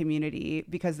into a community,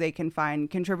 because they can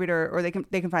find contributor, or they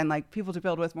can find like people to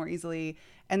build with more easily.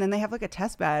 And then they have like a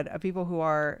test bed of people who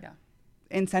are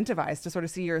incentivized to sort of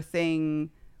see your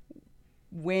thing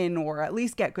win, or at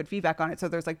least get good feedback on it. So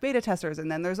there's like beta testers,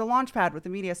 and then there's a launch pad with the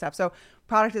media stuff. So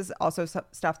product is also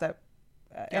stuff that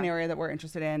an area that we're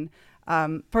interested in.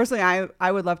 Personally,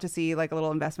 I would love to see like a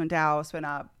little investment DAO spin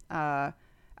up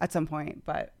at some point,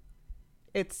 but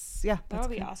it's that would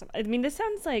be awesome. I mean, this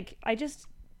sounds like,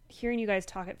 hearing you guys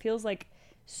talk, it feels like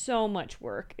so much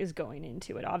work is going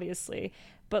into it, obviously.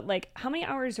 But like, how many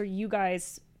hours are you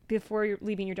guys, before you're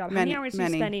leaving your job, how many hours are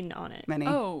you spending on it?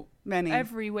 Many.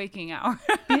 Every waking hour.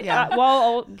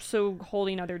 While also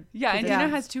holding other. And Dina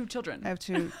has 2 children. I have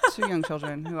two young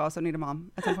children who also need a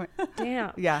mom at some point.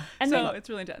 Damn. Yeah. And so then, it's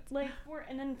really intense. Like for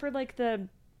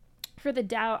the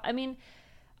DAO, I mean,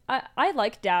 I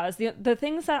like DAOs. The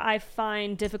things that I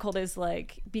find difficult is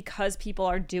like, because people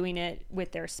are doing it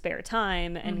with their spare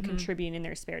time and contributing in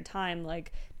their spare time,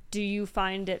 like, do you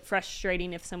find it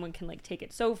frustrating if someone can like take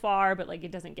it so far, but like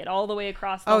it doesn't get all the way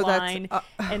across the line,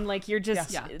 and like you're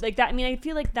just like that? I mean, I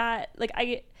feel like that,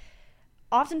 like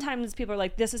oftentimes people are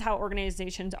like, this is how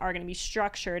organizations are going to be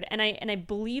structured, and I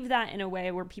believe that in a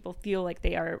way where people feel like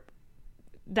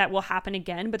that will happen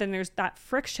again, but then there's that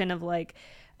friction of like,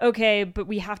 okay, but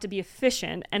we have to be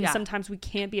efficient, and sometimes we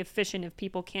can't be efficient if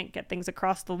people can't get things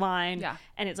across the line,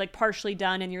 and it's like partially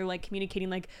done, and you're like communicating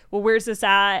like, well, where's this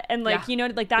at, and like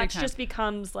like that just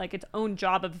becomes like its own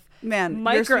job of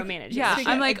micromanaging.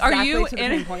 I'm like, are you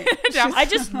in? I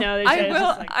just know.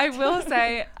 I will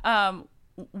say,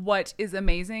 what is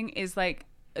amazing is like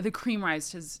the cream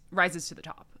rises to the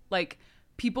top. Like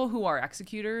people who are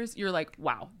executors, you're like,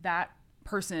 wow, that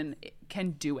person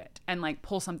can do it and like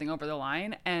pull something over the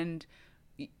line, and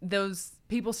those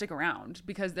people stick around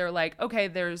because they're like, okay,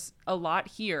 there's a lot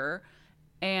here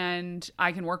and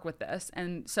I can work with this.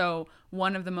 And so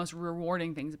one of the most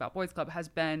rewarding things about Boys Club has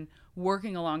been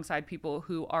working alongside people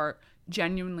who are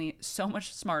genuinely so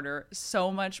much smarter,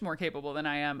 so much more capable than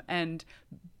I am, and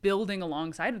building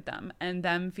alongside with them, and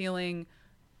them feeling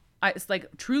it's like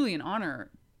truly an honor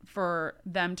for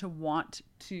them to want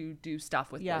to do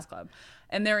stuff with Boys Club.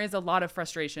 And there is a lot of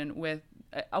frustration with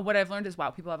what I've learned is, wow,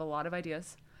 people have a lot of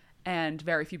ideas and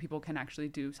very few people can actually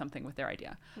do something with their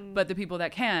idea. But the people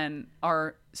that can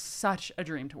are such a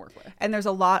dream to work with. And there's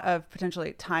a lot of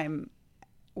potentially time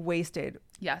wasted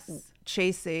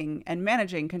chasing and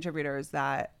managing contributors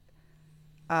that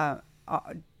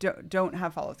don't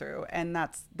have follow through. And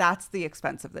that's the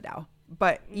expense of the DAO.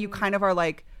 But you kind of are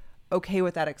like okay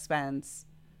with that expense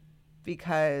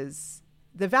because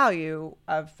the value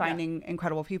of finding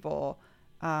incredible people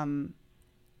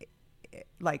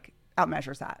like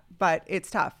outmeasures that. But it's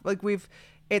tough. Like we've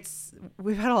had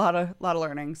a lot of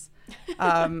learnings.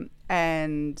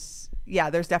 And yeah,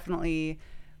 there's definitely,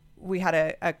 we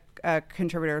had a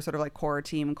contributor sort of like core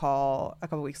team call a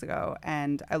couple weeks ago,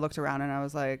 and I looked around and I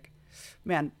was like,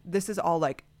 man, this is all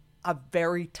like a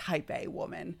very type A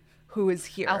woman who is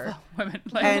here. Alpha women.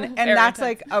 Like, and that's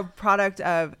like a product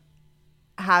of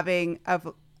having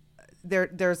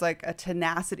there's like a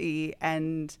tenacity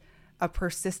and a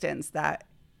persistence that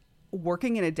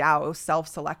working in a DAO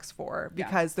self-selects for,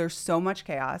 because there's so much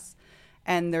chaos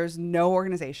and there's no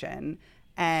organization,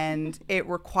 and it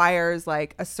requires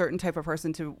like a certain type of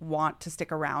person to want to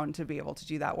stick around to be able to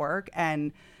do that work.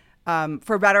 And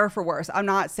for better or for worse, I'm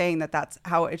not saying that that's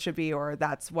how it should be or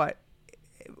that's what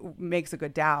makes a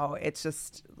good DAO. It's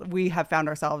just, we have found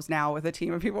ourselves now with a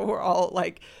team of people who are all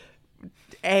like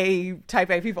type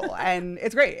A people, and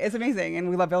it's great. It's amazing. And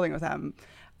we love building with them.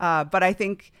 But I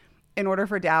think in order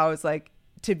for DAOs like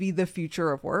to be the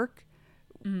future of work,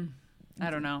 I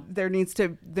don't know. There needs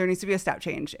to be a step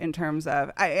change in terms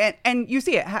of, and you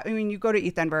see it. I mean, you go to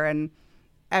ETH Denver and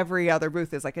every other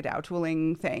booth is like a DAO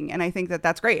tooling thing. And I think that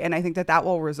that's great. And I think that that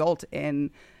will result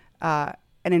in an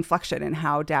inflection in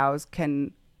how DAOs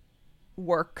can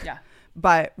work. Yeah.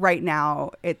 But right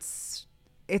now it's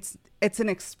an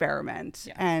experiment.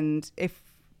 Yeah. And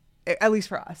at least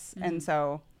for us. Mm-hmm. And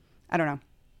so I don't know.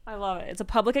 I love it. It's a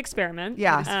public experiment.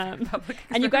 Yeah.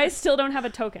 And you guys still don't have a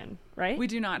token, right? We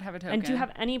do not have a token. And do you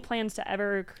have any plans to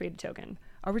ever create a token?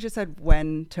 Or we just said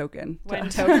when token. When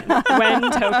token.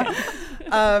 When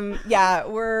token. Yeah,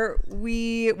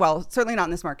 well, certainly not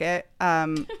in this market.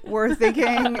 We're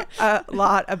thinking a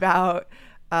lot about,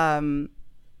 we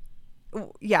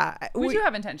do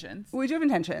have intentions. We do have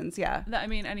intentions, yeah. I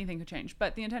mean, anything could change,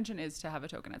 but the intention is to have a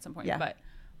token at some point. Yeah. But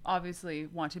obviously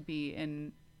want to be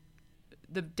in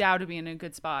the DAO to be in a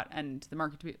good spot and the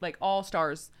market to be like all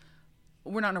stars.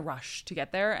 We're not in a rush to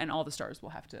get there, and all the stars will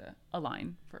have to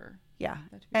align for. Yeah.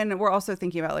 And we're also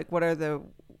thinking about like what are the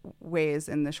ways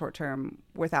in the short term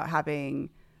without having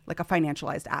like a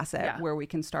financialized asset where we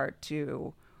can start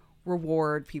to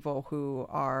reward people who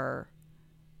are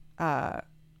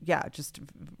just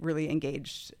really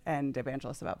engaged and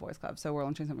evangelists about Boys Club. So we're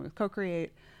launching something with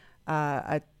Co-Create,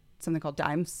 something called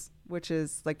Dimes, which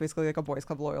is like basically like a Boys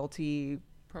Club loyalty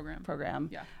program.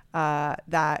 Yeah.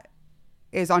 That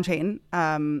is on chain.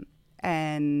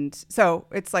 And so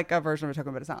it's like a version of a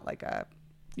token, but it's not like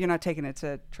you're not taking it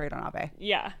to trade on Aave.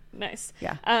 Yeah. Nice.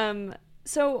 Yeah.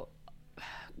 So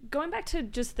going back to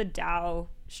just the DAO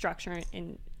structure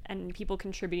and people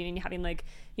contributing and having like,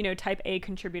 type A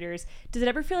contributors, does it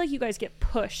ever feel like you guys get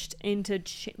pushed into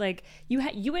like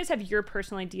you guys have your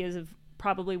personal ideas of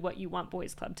probably what you want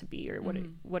Boys Club to be or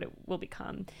what it will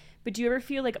become, but do you ever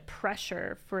feel like a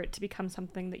pressure for it to become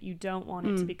something that you don't want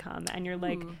it to become, and you're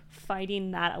like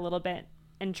fighting that a little bit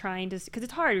and trying to, because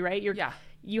it's hard, right?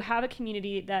 You have a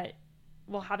community that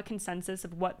will have a consensus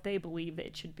of what they believe that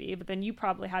it should be, but then you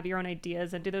probably have your own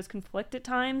ideas, and do those conflict at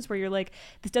times where you're like,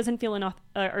 this doesn't feel enough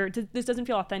this doesn't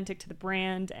feel authentic to the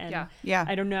brand, and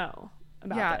I don't know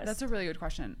about this. That's a really good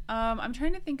question. I'm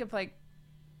trying to think of like,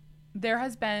 there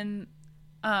has been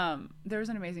there was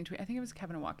an amazing tweet. I think it was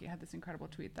Kevin Iwaki had this incredible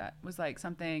tweet that was like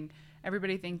something,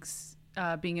 everybody thinks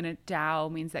being in a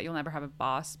DAO means that you'll never have a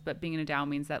boss, but being in a DAO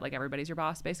means that like everybody's your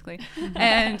boss basically.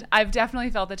 And I've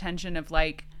definitely felt the tension of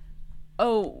like,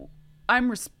 oh, I'm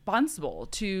responsible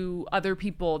to other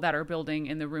people that are building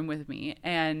in the room with me.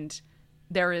 And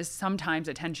there is sometimes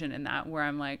a tension in that where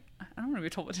I'm like, I don't want to be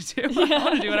told what to do. I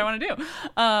want to do what I want to do.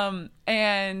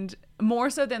 And more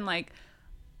so than like,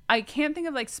 I can't think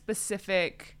of like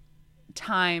specific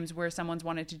times where someone's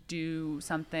wanted to do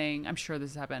something. I'm sure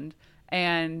this has happened,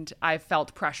 and I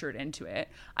felt pressured into it.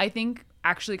 I think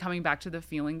actually coming back to the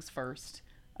feelings first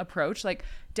approach, like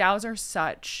DAOs are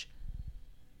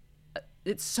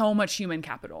it's so much human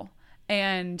capital.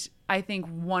 And I think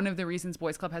one of the reasons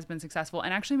Boys Club has been successful,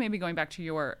 and actually maybe going back to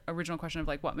your original question of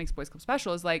like what makes Boys Club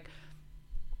special, is like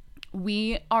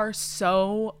we are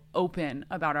so open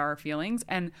about our feelings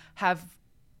and have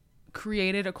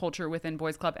created a culture within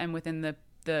Boys Club and within the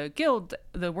guild,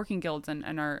 the working guilds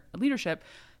and our leadership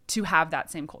to have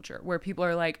that same culture where people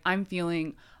are like, I'm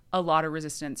feeling a lot of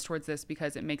resistance towards this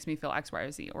because it makes me feel X, Y, or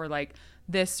Z, or like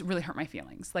this really hurt my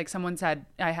feelings. Like someone said,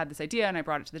 I had this idea and I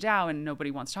brought it to the DAO and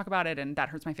nobody wants to talk about it and that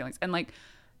hurts my feelings. And like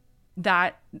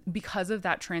that, because of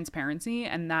that transparency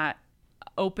and that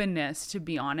openness to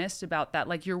be honest about that,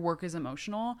 like your work is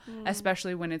emotional,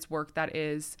 especially when it's work that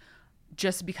is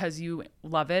just because you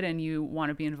love it and you want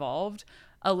to be involved.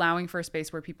 allowing for a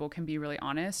space where people can be really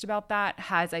honest about that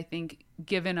has, I think,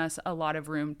 given us a lot of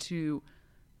room to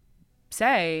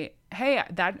say, hey,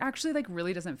 that actually like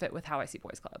really doesn't fit with how I see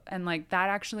Boys Club. And like that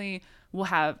actually will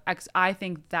have I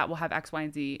think that will have X, Y,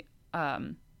 and Z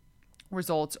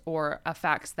results or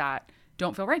effects that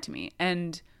don't feel right to me.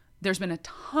 And there's been a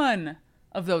ton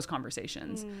of those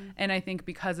conversations. And I think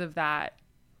because of that,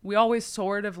 we always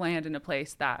sort of land in a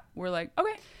place that we're like,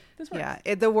 okay, this works.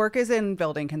 Yeah. The work is in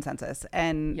building consensus.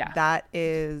 And that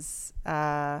is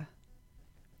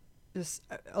just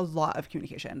a lot of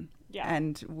communication. Yeah.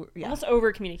 And almost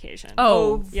over communication.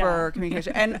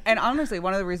 Communication. And honestly,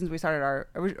 one of the reasons we started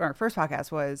our first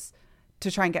podcast was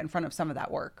to try and get in front of some of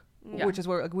that work, which is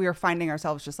where like, we are finding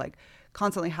ourselves just like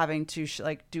constantly having to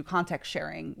do context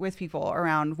sharing with people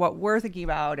around what we're thinking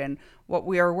about and what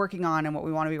we are working on and what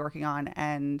we want to be working on.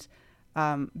 And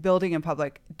building in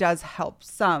public does help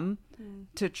some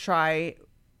to try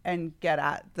and get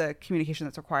at the communication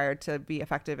that's required to be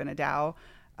effective in a DAO.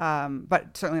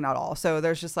 But certainly not all. So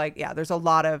there's just like, there's a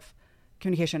lot of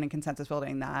communication and consensus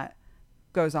building that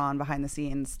goes on behind the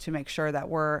scenes to make sure that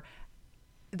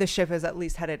the ship is at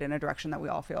least headed in a direction that we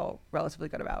all feel relatively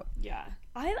good about. Yeah.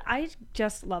 I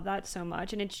just love that so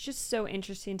much. And it's just so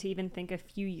interesting to even think a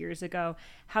few years ago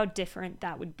how different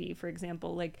that would be. For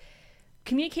example, like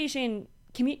communicating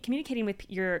with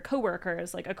your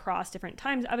coworkers like across different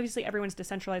times. Obviously everyone's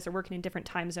decentralized or working in different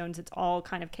time zones. It's all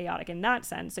kind of chaotic in that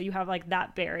sense. So you have like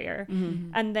that barrier.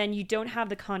 And then you don't have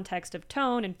the context of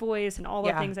tone and voice and all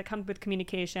the things that come with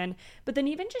communication. But then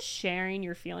even just sharing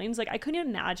your feelings, like I couldn't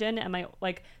imagine at my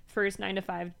like first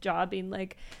 9-to-5 job being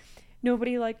like,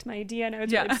 nobody liked my idea and I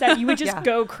was really upset. You would just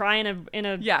go cry in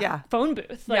a phone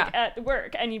booth like at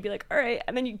work, and you'd be like, all right,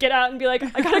 and then you get out and be like,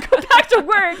 I gotta go back to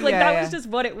work. Like that was just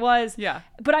what it was.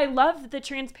 But I love the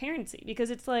transparency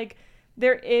because it's like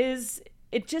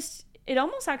it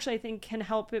almost actually I think can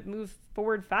help it move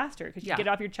forward faster because you get it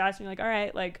off your chest and you're like, all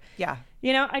right, like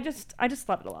you know, I just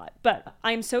love it a lot. But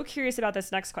I'm so curious about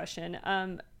this next question.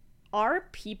 Are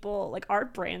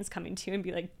brands coming to you and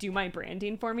be like, do my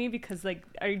branding for me? Because like,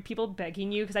 are people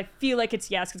begging you? Because I feel like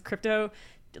it's yes, because crypto,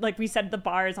 like we said, the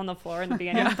bar is on the floor in the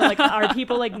beginning, but like, are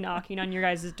people like knocking on your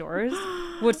guys' doors?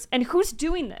 And who's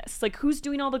doing this? Like, who's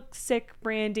doing all the sick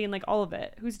branding, like all of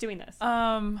it? Who's doing this?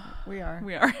 We are.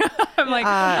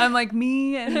 I'm like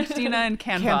me and Dina and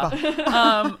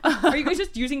Canva. Are you guys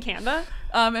just using Canva?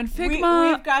 And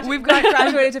Figma. We've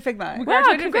graduated to Figma. We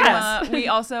graduated to Figma. We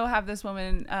also have this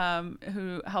woman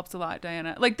who helps a lot,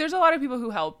 Diana. Like, there's a lot of people who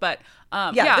help, but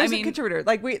there's a contributor.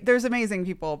 Like, there's amazing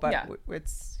people, but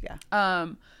it's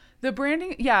the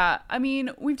branding. Yeah, I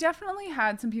mean, we've definitely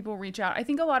had some people reach out. I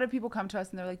think a lot of people come to us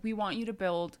and they're like, we want you to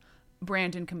build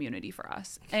brand and community for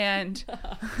us, and.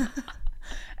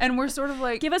 And we're sort of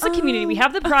like, give us a community. We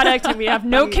have the product and we have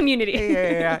no community.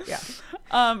 Yeah.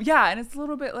 And it's a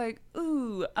little bit like,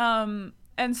 ooh.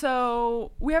 And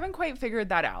so we haven't quite figured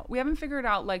that out. We haven't figured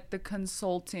out like the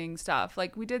consulting stuff.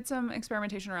 Like we did some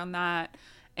experimentation around that,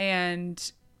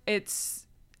 and it's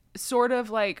sort of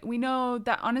like, we know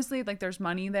that honestly, like there's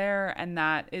money there and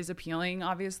that is appealing,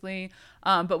 obviously.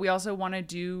 But we also want to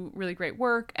do really great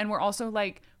work. And we're also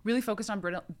like really focused on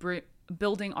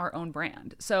building our own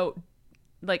brand. So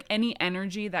like any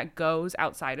energy that goes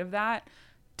outside of that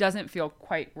doesn't feel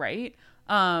quite right.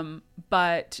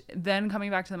 But then coming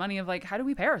back to the money of like, how do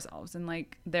we pay ourselves? And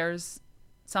like, there's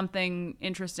something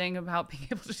interesting about being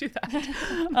able to do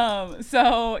that.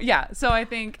 So I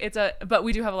think but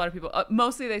we do have a lot of people,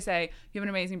 mostly they say, you have an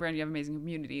amazing brand, you have an amazing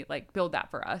community, like build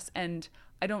that for us. And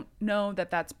I don't know that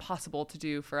that's possible to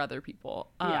do for other people.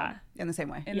 In the same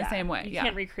way. The same way. You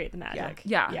can't recreate the magic.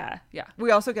 Yeah.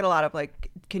 We also get a lot of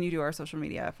like, can you do our social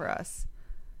media for us?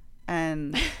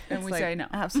 And we say no.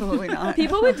 Absolutely not.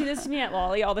 People would do this to me at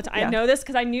Lolly all the time. I know this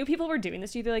because I knew people were doing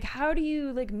this to you. They're like, how do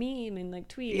you like meme and like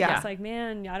tweet? And it's like,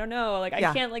 man, I don't know. Like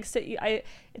I can't like sit.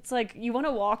 It's like you want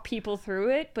to walk people through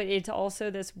it, but it's also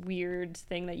this weird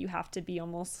thing that you have to be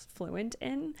almost fluent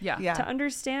in to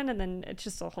understand. And then it's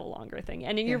just a whole longer thing.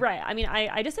 And you're right. I mean,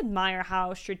 I just admire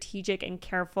how strategic and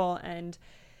careful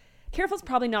is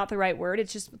probably not the right word.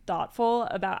 It's just thoughtful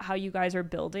about how you guys are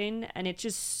building, and it's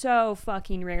just so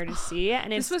fucking rare to see.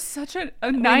 And this was such a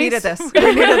nice. We needed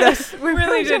this. We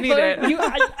really did need it.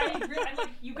 I agree. I'm like,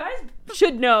 you guys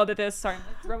should know that this. Sorry, I'm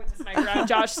like throwing this mic around,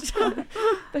 Josh.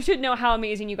 They should know how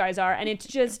amazing you guys are, and it's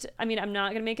just. I mean, I'm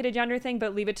not gonna make it a gender thing,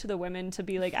 but leave it to the women to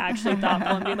be like actually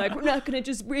thoughtful and be like, we're not gonna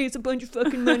just raise a bunch of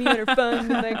fucking money on our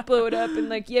fund and like blow it up and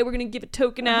like we're gonna give a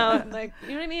token out and like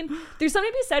you know what I mean. There's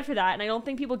something to be said for that, and I don't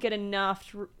think people get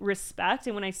enough respect.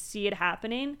 And when I see it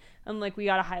happening, I'm like, we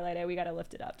gotta highlight it, we gotta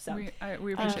lift it up. So we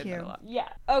appreciate that a lot. Yeah.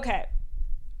 Okay.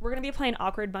 we're going to be playing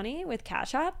Awkward Bunny with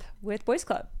Cash App with Boys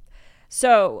Club.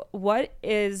 So what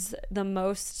is the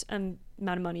most amount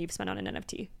of money you've spent on an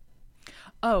NFT?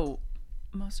 Oh,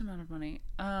 most amount of money.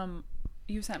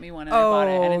 You sent me one and I bought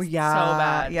it, and it's so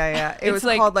bad. Yeah. It was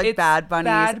like, called like it's Bad Bunnies,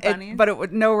 Bad Bunnies. but it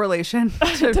would no relation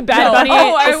To Bad Bunny,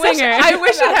 singer. I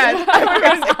wish it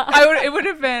had. It would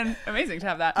have been amazing to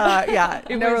have that.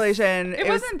 Relation. It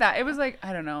wasn't that. It was like,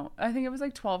 I don't know. I think it was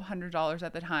like $1,200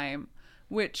 at the time.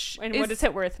 And what is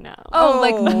it worth now?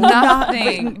 Like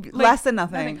nothing. Less than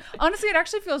nothing. Honestly, it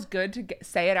actually feels good to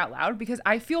say it out loud because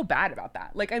I feel bad about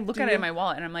that. Like I look at it in my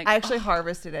wallet and I'm like, I actually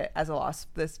harvested it as a loss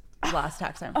this last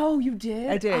tax time. Oh, you did?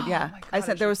 I did, yeah. God, I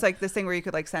sent. There was like this thing where you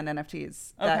could like send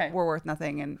NFTs that were worth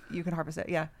nothing, and you can harvest it.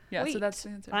 Yeah. Yeah. Wait, so that's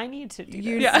the answer. I need to do this.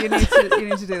 You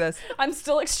need to do this. I'm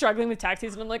still like struggling with tax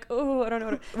season. I'm like, oh, I don't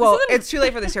know. Well, it's too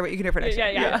late for this year, but you can do it for next year.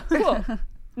 Yeah. Cool.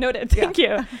 Noted. Thank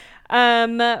you.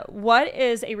 What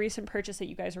is a recent purchase that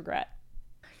you guys regret?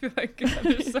 I feel like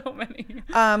there's so many.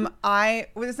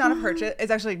 It's not a purchase.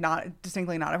 It's actually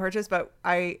distinctly not a purchase, but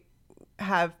I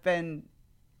Rent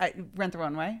the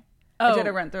Runway. Oh.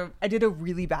 I did a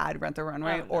really bad Rent the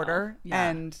Runway order,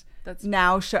 and that's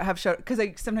now have showed because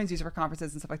I sometimes use it for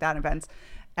conferences and stuff like that, and events,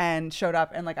 and showed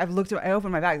up and like I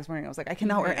opened my bag this morning. I was like, I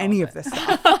cannot wear any of this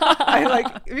stuff.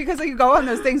 Because you go on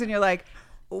those things and you're like,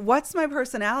 what's my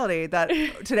personality that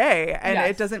today, and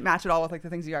it doesn't match at all with like the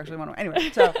things you actually want to. Anyway,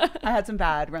 so I had some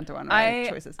bad Rent the Runway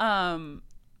choices.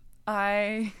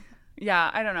 I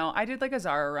don't know. I did like a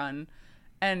Zara run.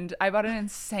 And I bought an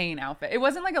insane outfit. It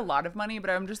wasn't like a lot of money, but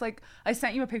I'm just like, I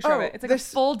sent you a picture of it. It's like a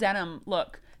full denim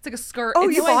look. It's like a skirt. Oh,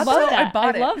 you bought that? I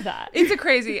bought it. I love that. It's a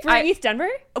crazy. For East Denver?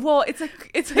 Well, it's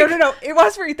like no. It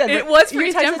was for East Denver. It was for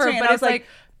East Denver, but but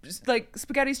it's like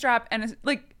spaghetti strap, and it's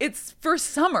like it's for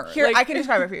summer. Here, like, I can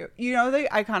describe it for you. You know the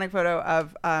iconic photo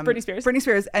of Britney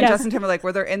Spears and Justin Timberlake,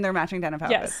 where they're in their matching denim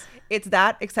outfits. Yes. It's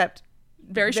that, except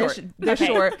very short. They're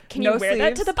short. Can you wear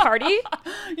that to the party?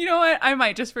 You know what? I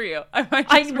might just for you.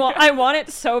 I want it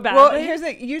so badly. Well, here's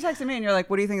the. You texted me and you're like,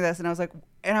 "What do you think of this?" And I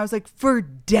was like, "For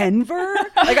Denver?"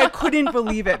 Like I couldn't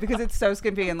believe it because it's so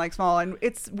skimpy and like small, and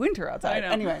it's winter outside. I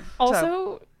know. Anyway,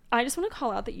 also. I just want to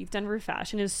call out that East Denver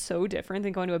fashion is so different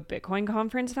than going to a Bitcoin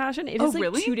conference fashion. It is like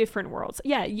really? two different worlds.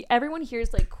 Yeah, everyone here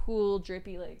is like cool,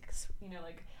 drippy, like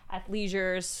like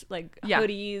athleisures, like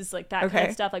hoodies, like that kind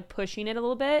of stuff, like pushing it a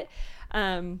little bit,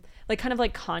 like kind of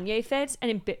like Kanye fits.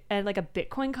 And like a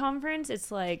Bitcoin conference,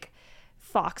 it's like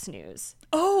Fox News.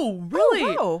 Oh,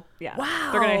 really? Oh, yeah. Wow.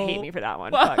 They're gonna hate me for that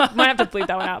one. Fuck. Might have to bleep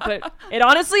that one out, but it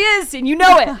honestly is, and you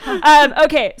know it.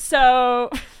 Okay, so.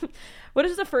 What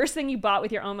is the first thing you bought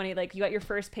with your own money? Like you got your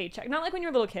first paycheck, not like when you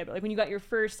were a little kid, but like when you got your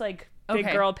first like big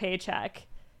girl paycheck,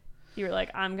 you were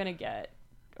like, I'm gonna get,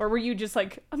 or were you just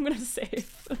like, I'm gonna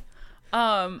save?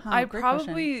 I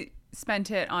probably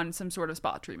spent it on some sort of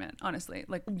spa treatment, honestly.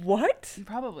 Like what?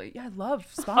 Probably. Yeah, I love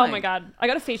spa. Oh my God. I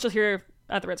got a facial here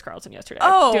at the Ritz-Carlton yesterday.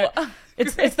 Oh,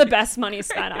 it's the best money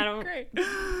spent. I don't. Great.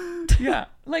 Yeah.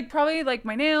 Like probably like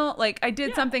my nail, like I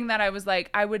did something that I was like,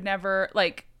 I would never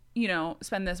like,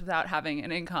 spend this without having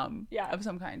an income of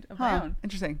some kind of my own.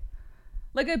 Interesting.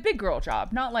 Like a big girl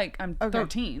job, not like I'm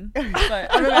 13.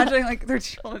 But I'm imagining like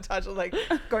 13 Natasha like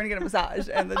going to get a massage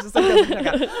and it just like doesn't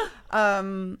check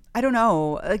out. I don't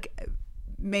know, like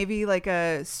maybe like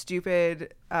a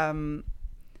stupid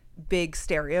big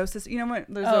stereo system. You know when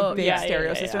those big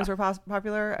stereo systems were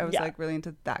popular? I was like really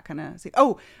into that kind of.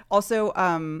 Oh, also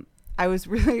I was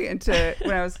really into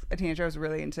when I was a teenager. I was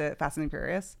really into Fast and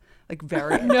Furious. Like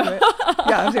very into it.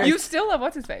 Yeah, I'm serious. You still love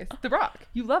what's his face? The Rock.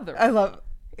 You love The Rock. I love.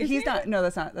 He's not. No,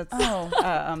 that's not. That's.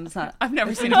 It's not. I've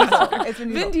never seen Vin Diesel. It's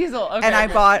Vin Diesel. Okay. And I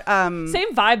bought.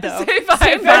 Same vibe though. Same vibe.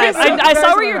 Same vibe. I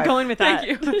saw where you're going with that.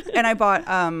 Thank you. And I bought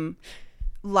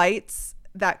lights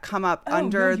that come up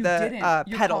under the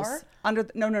pedals. Car? Under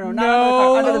no, not under the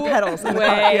car. Under the pedals. In the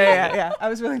car. Yeah. I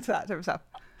was really into that type of stuff.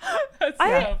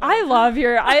 I love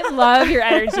your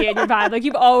energy and your vibe. Like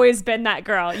you've always been that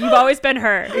girl. You've always been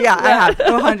her. Yeah, I have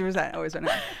 100% always been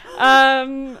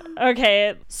her.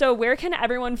 Okay, so where can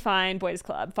everyone find Boys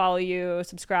Club? Follow you,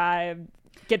 subscribe,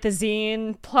 get the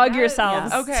zine, plug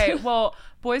yourselves. Yeah. Okay, well,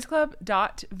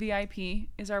 boysclub.vip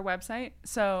is our website,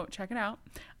 so check it out.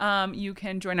 You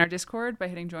can join our Discord by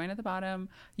hitting join at the bottom.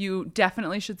 You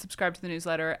definitely should subscribe to the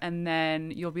newsletter, and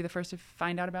then you'll be the first to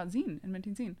find out about zine and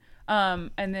minting zine.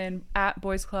 And then at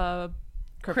Boys Club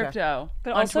Crypto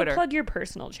But on also Twitter. plug your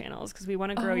personal channels because we want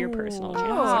to grow your personal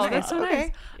channels. Oh, Okay. that's so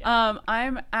Okay. nice.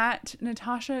 I'm at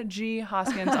Natasha G.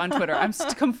 Hoskins on Twitter. I'm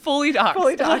fully doxxed.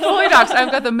 Fully doxxed. Fully doxxed.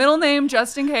 I've got the middle name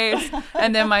just in case,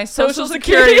 and then my social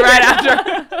security right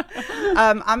after.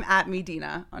 I'm at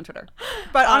Medina on Twitter.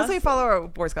 But honestly, follow our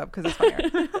Boys Club because it's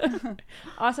funnier.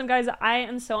 Awesome, guys. I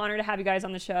am so honored to have you guys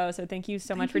on the show. So thank you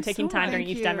so much for you taking so time much. during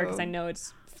Thank each Denver you. because I know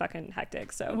it's fucking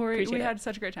hectic. So We appreciate it. had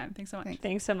such a great time. Thanks so much.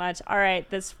 Thanks so much. All right.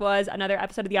 This was another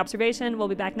episode of The Observation. We'll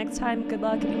be back next time. Good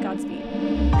luck and Godspeed.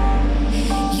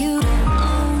 You don't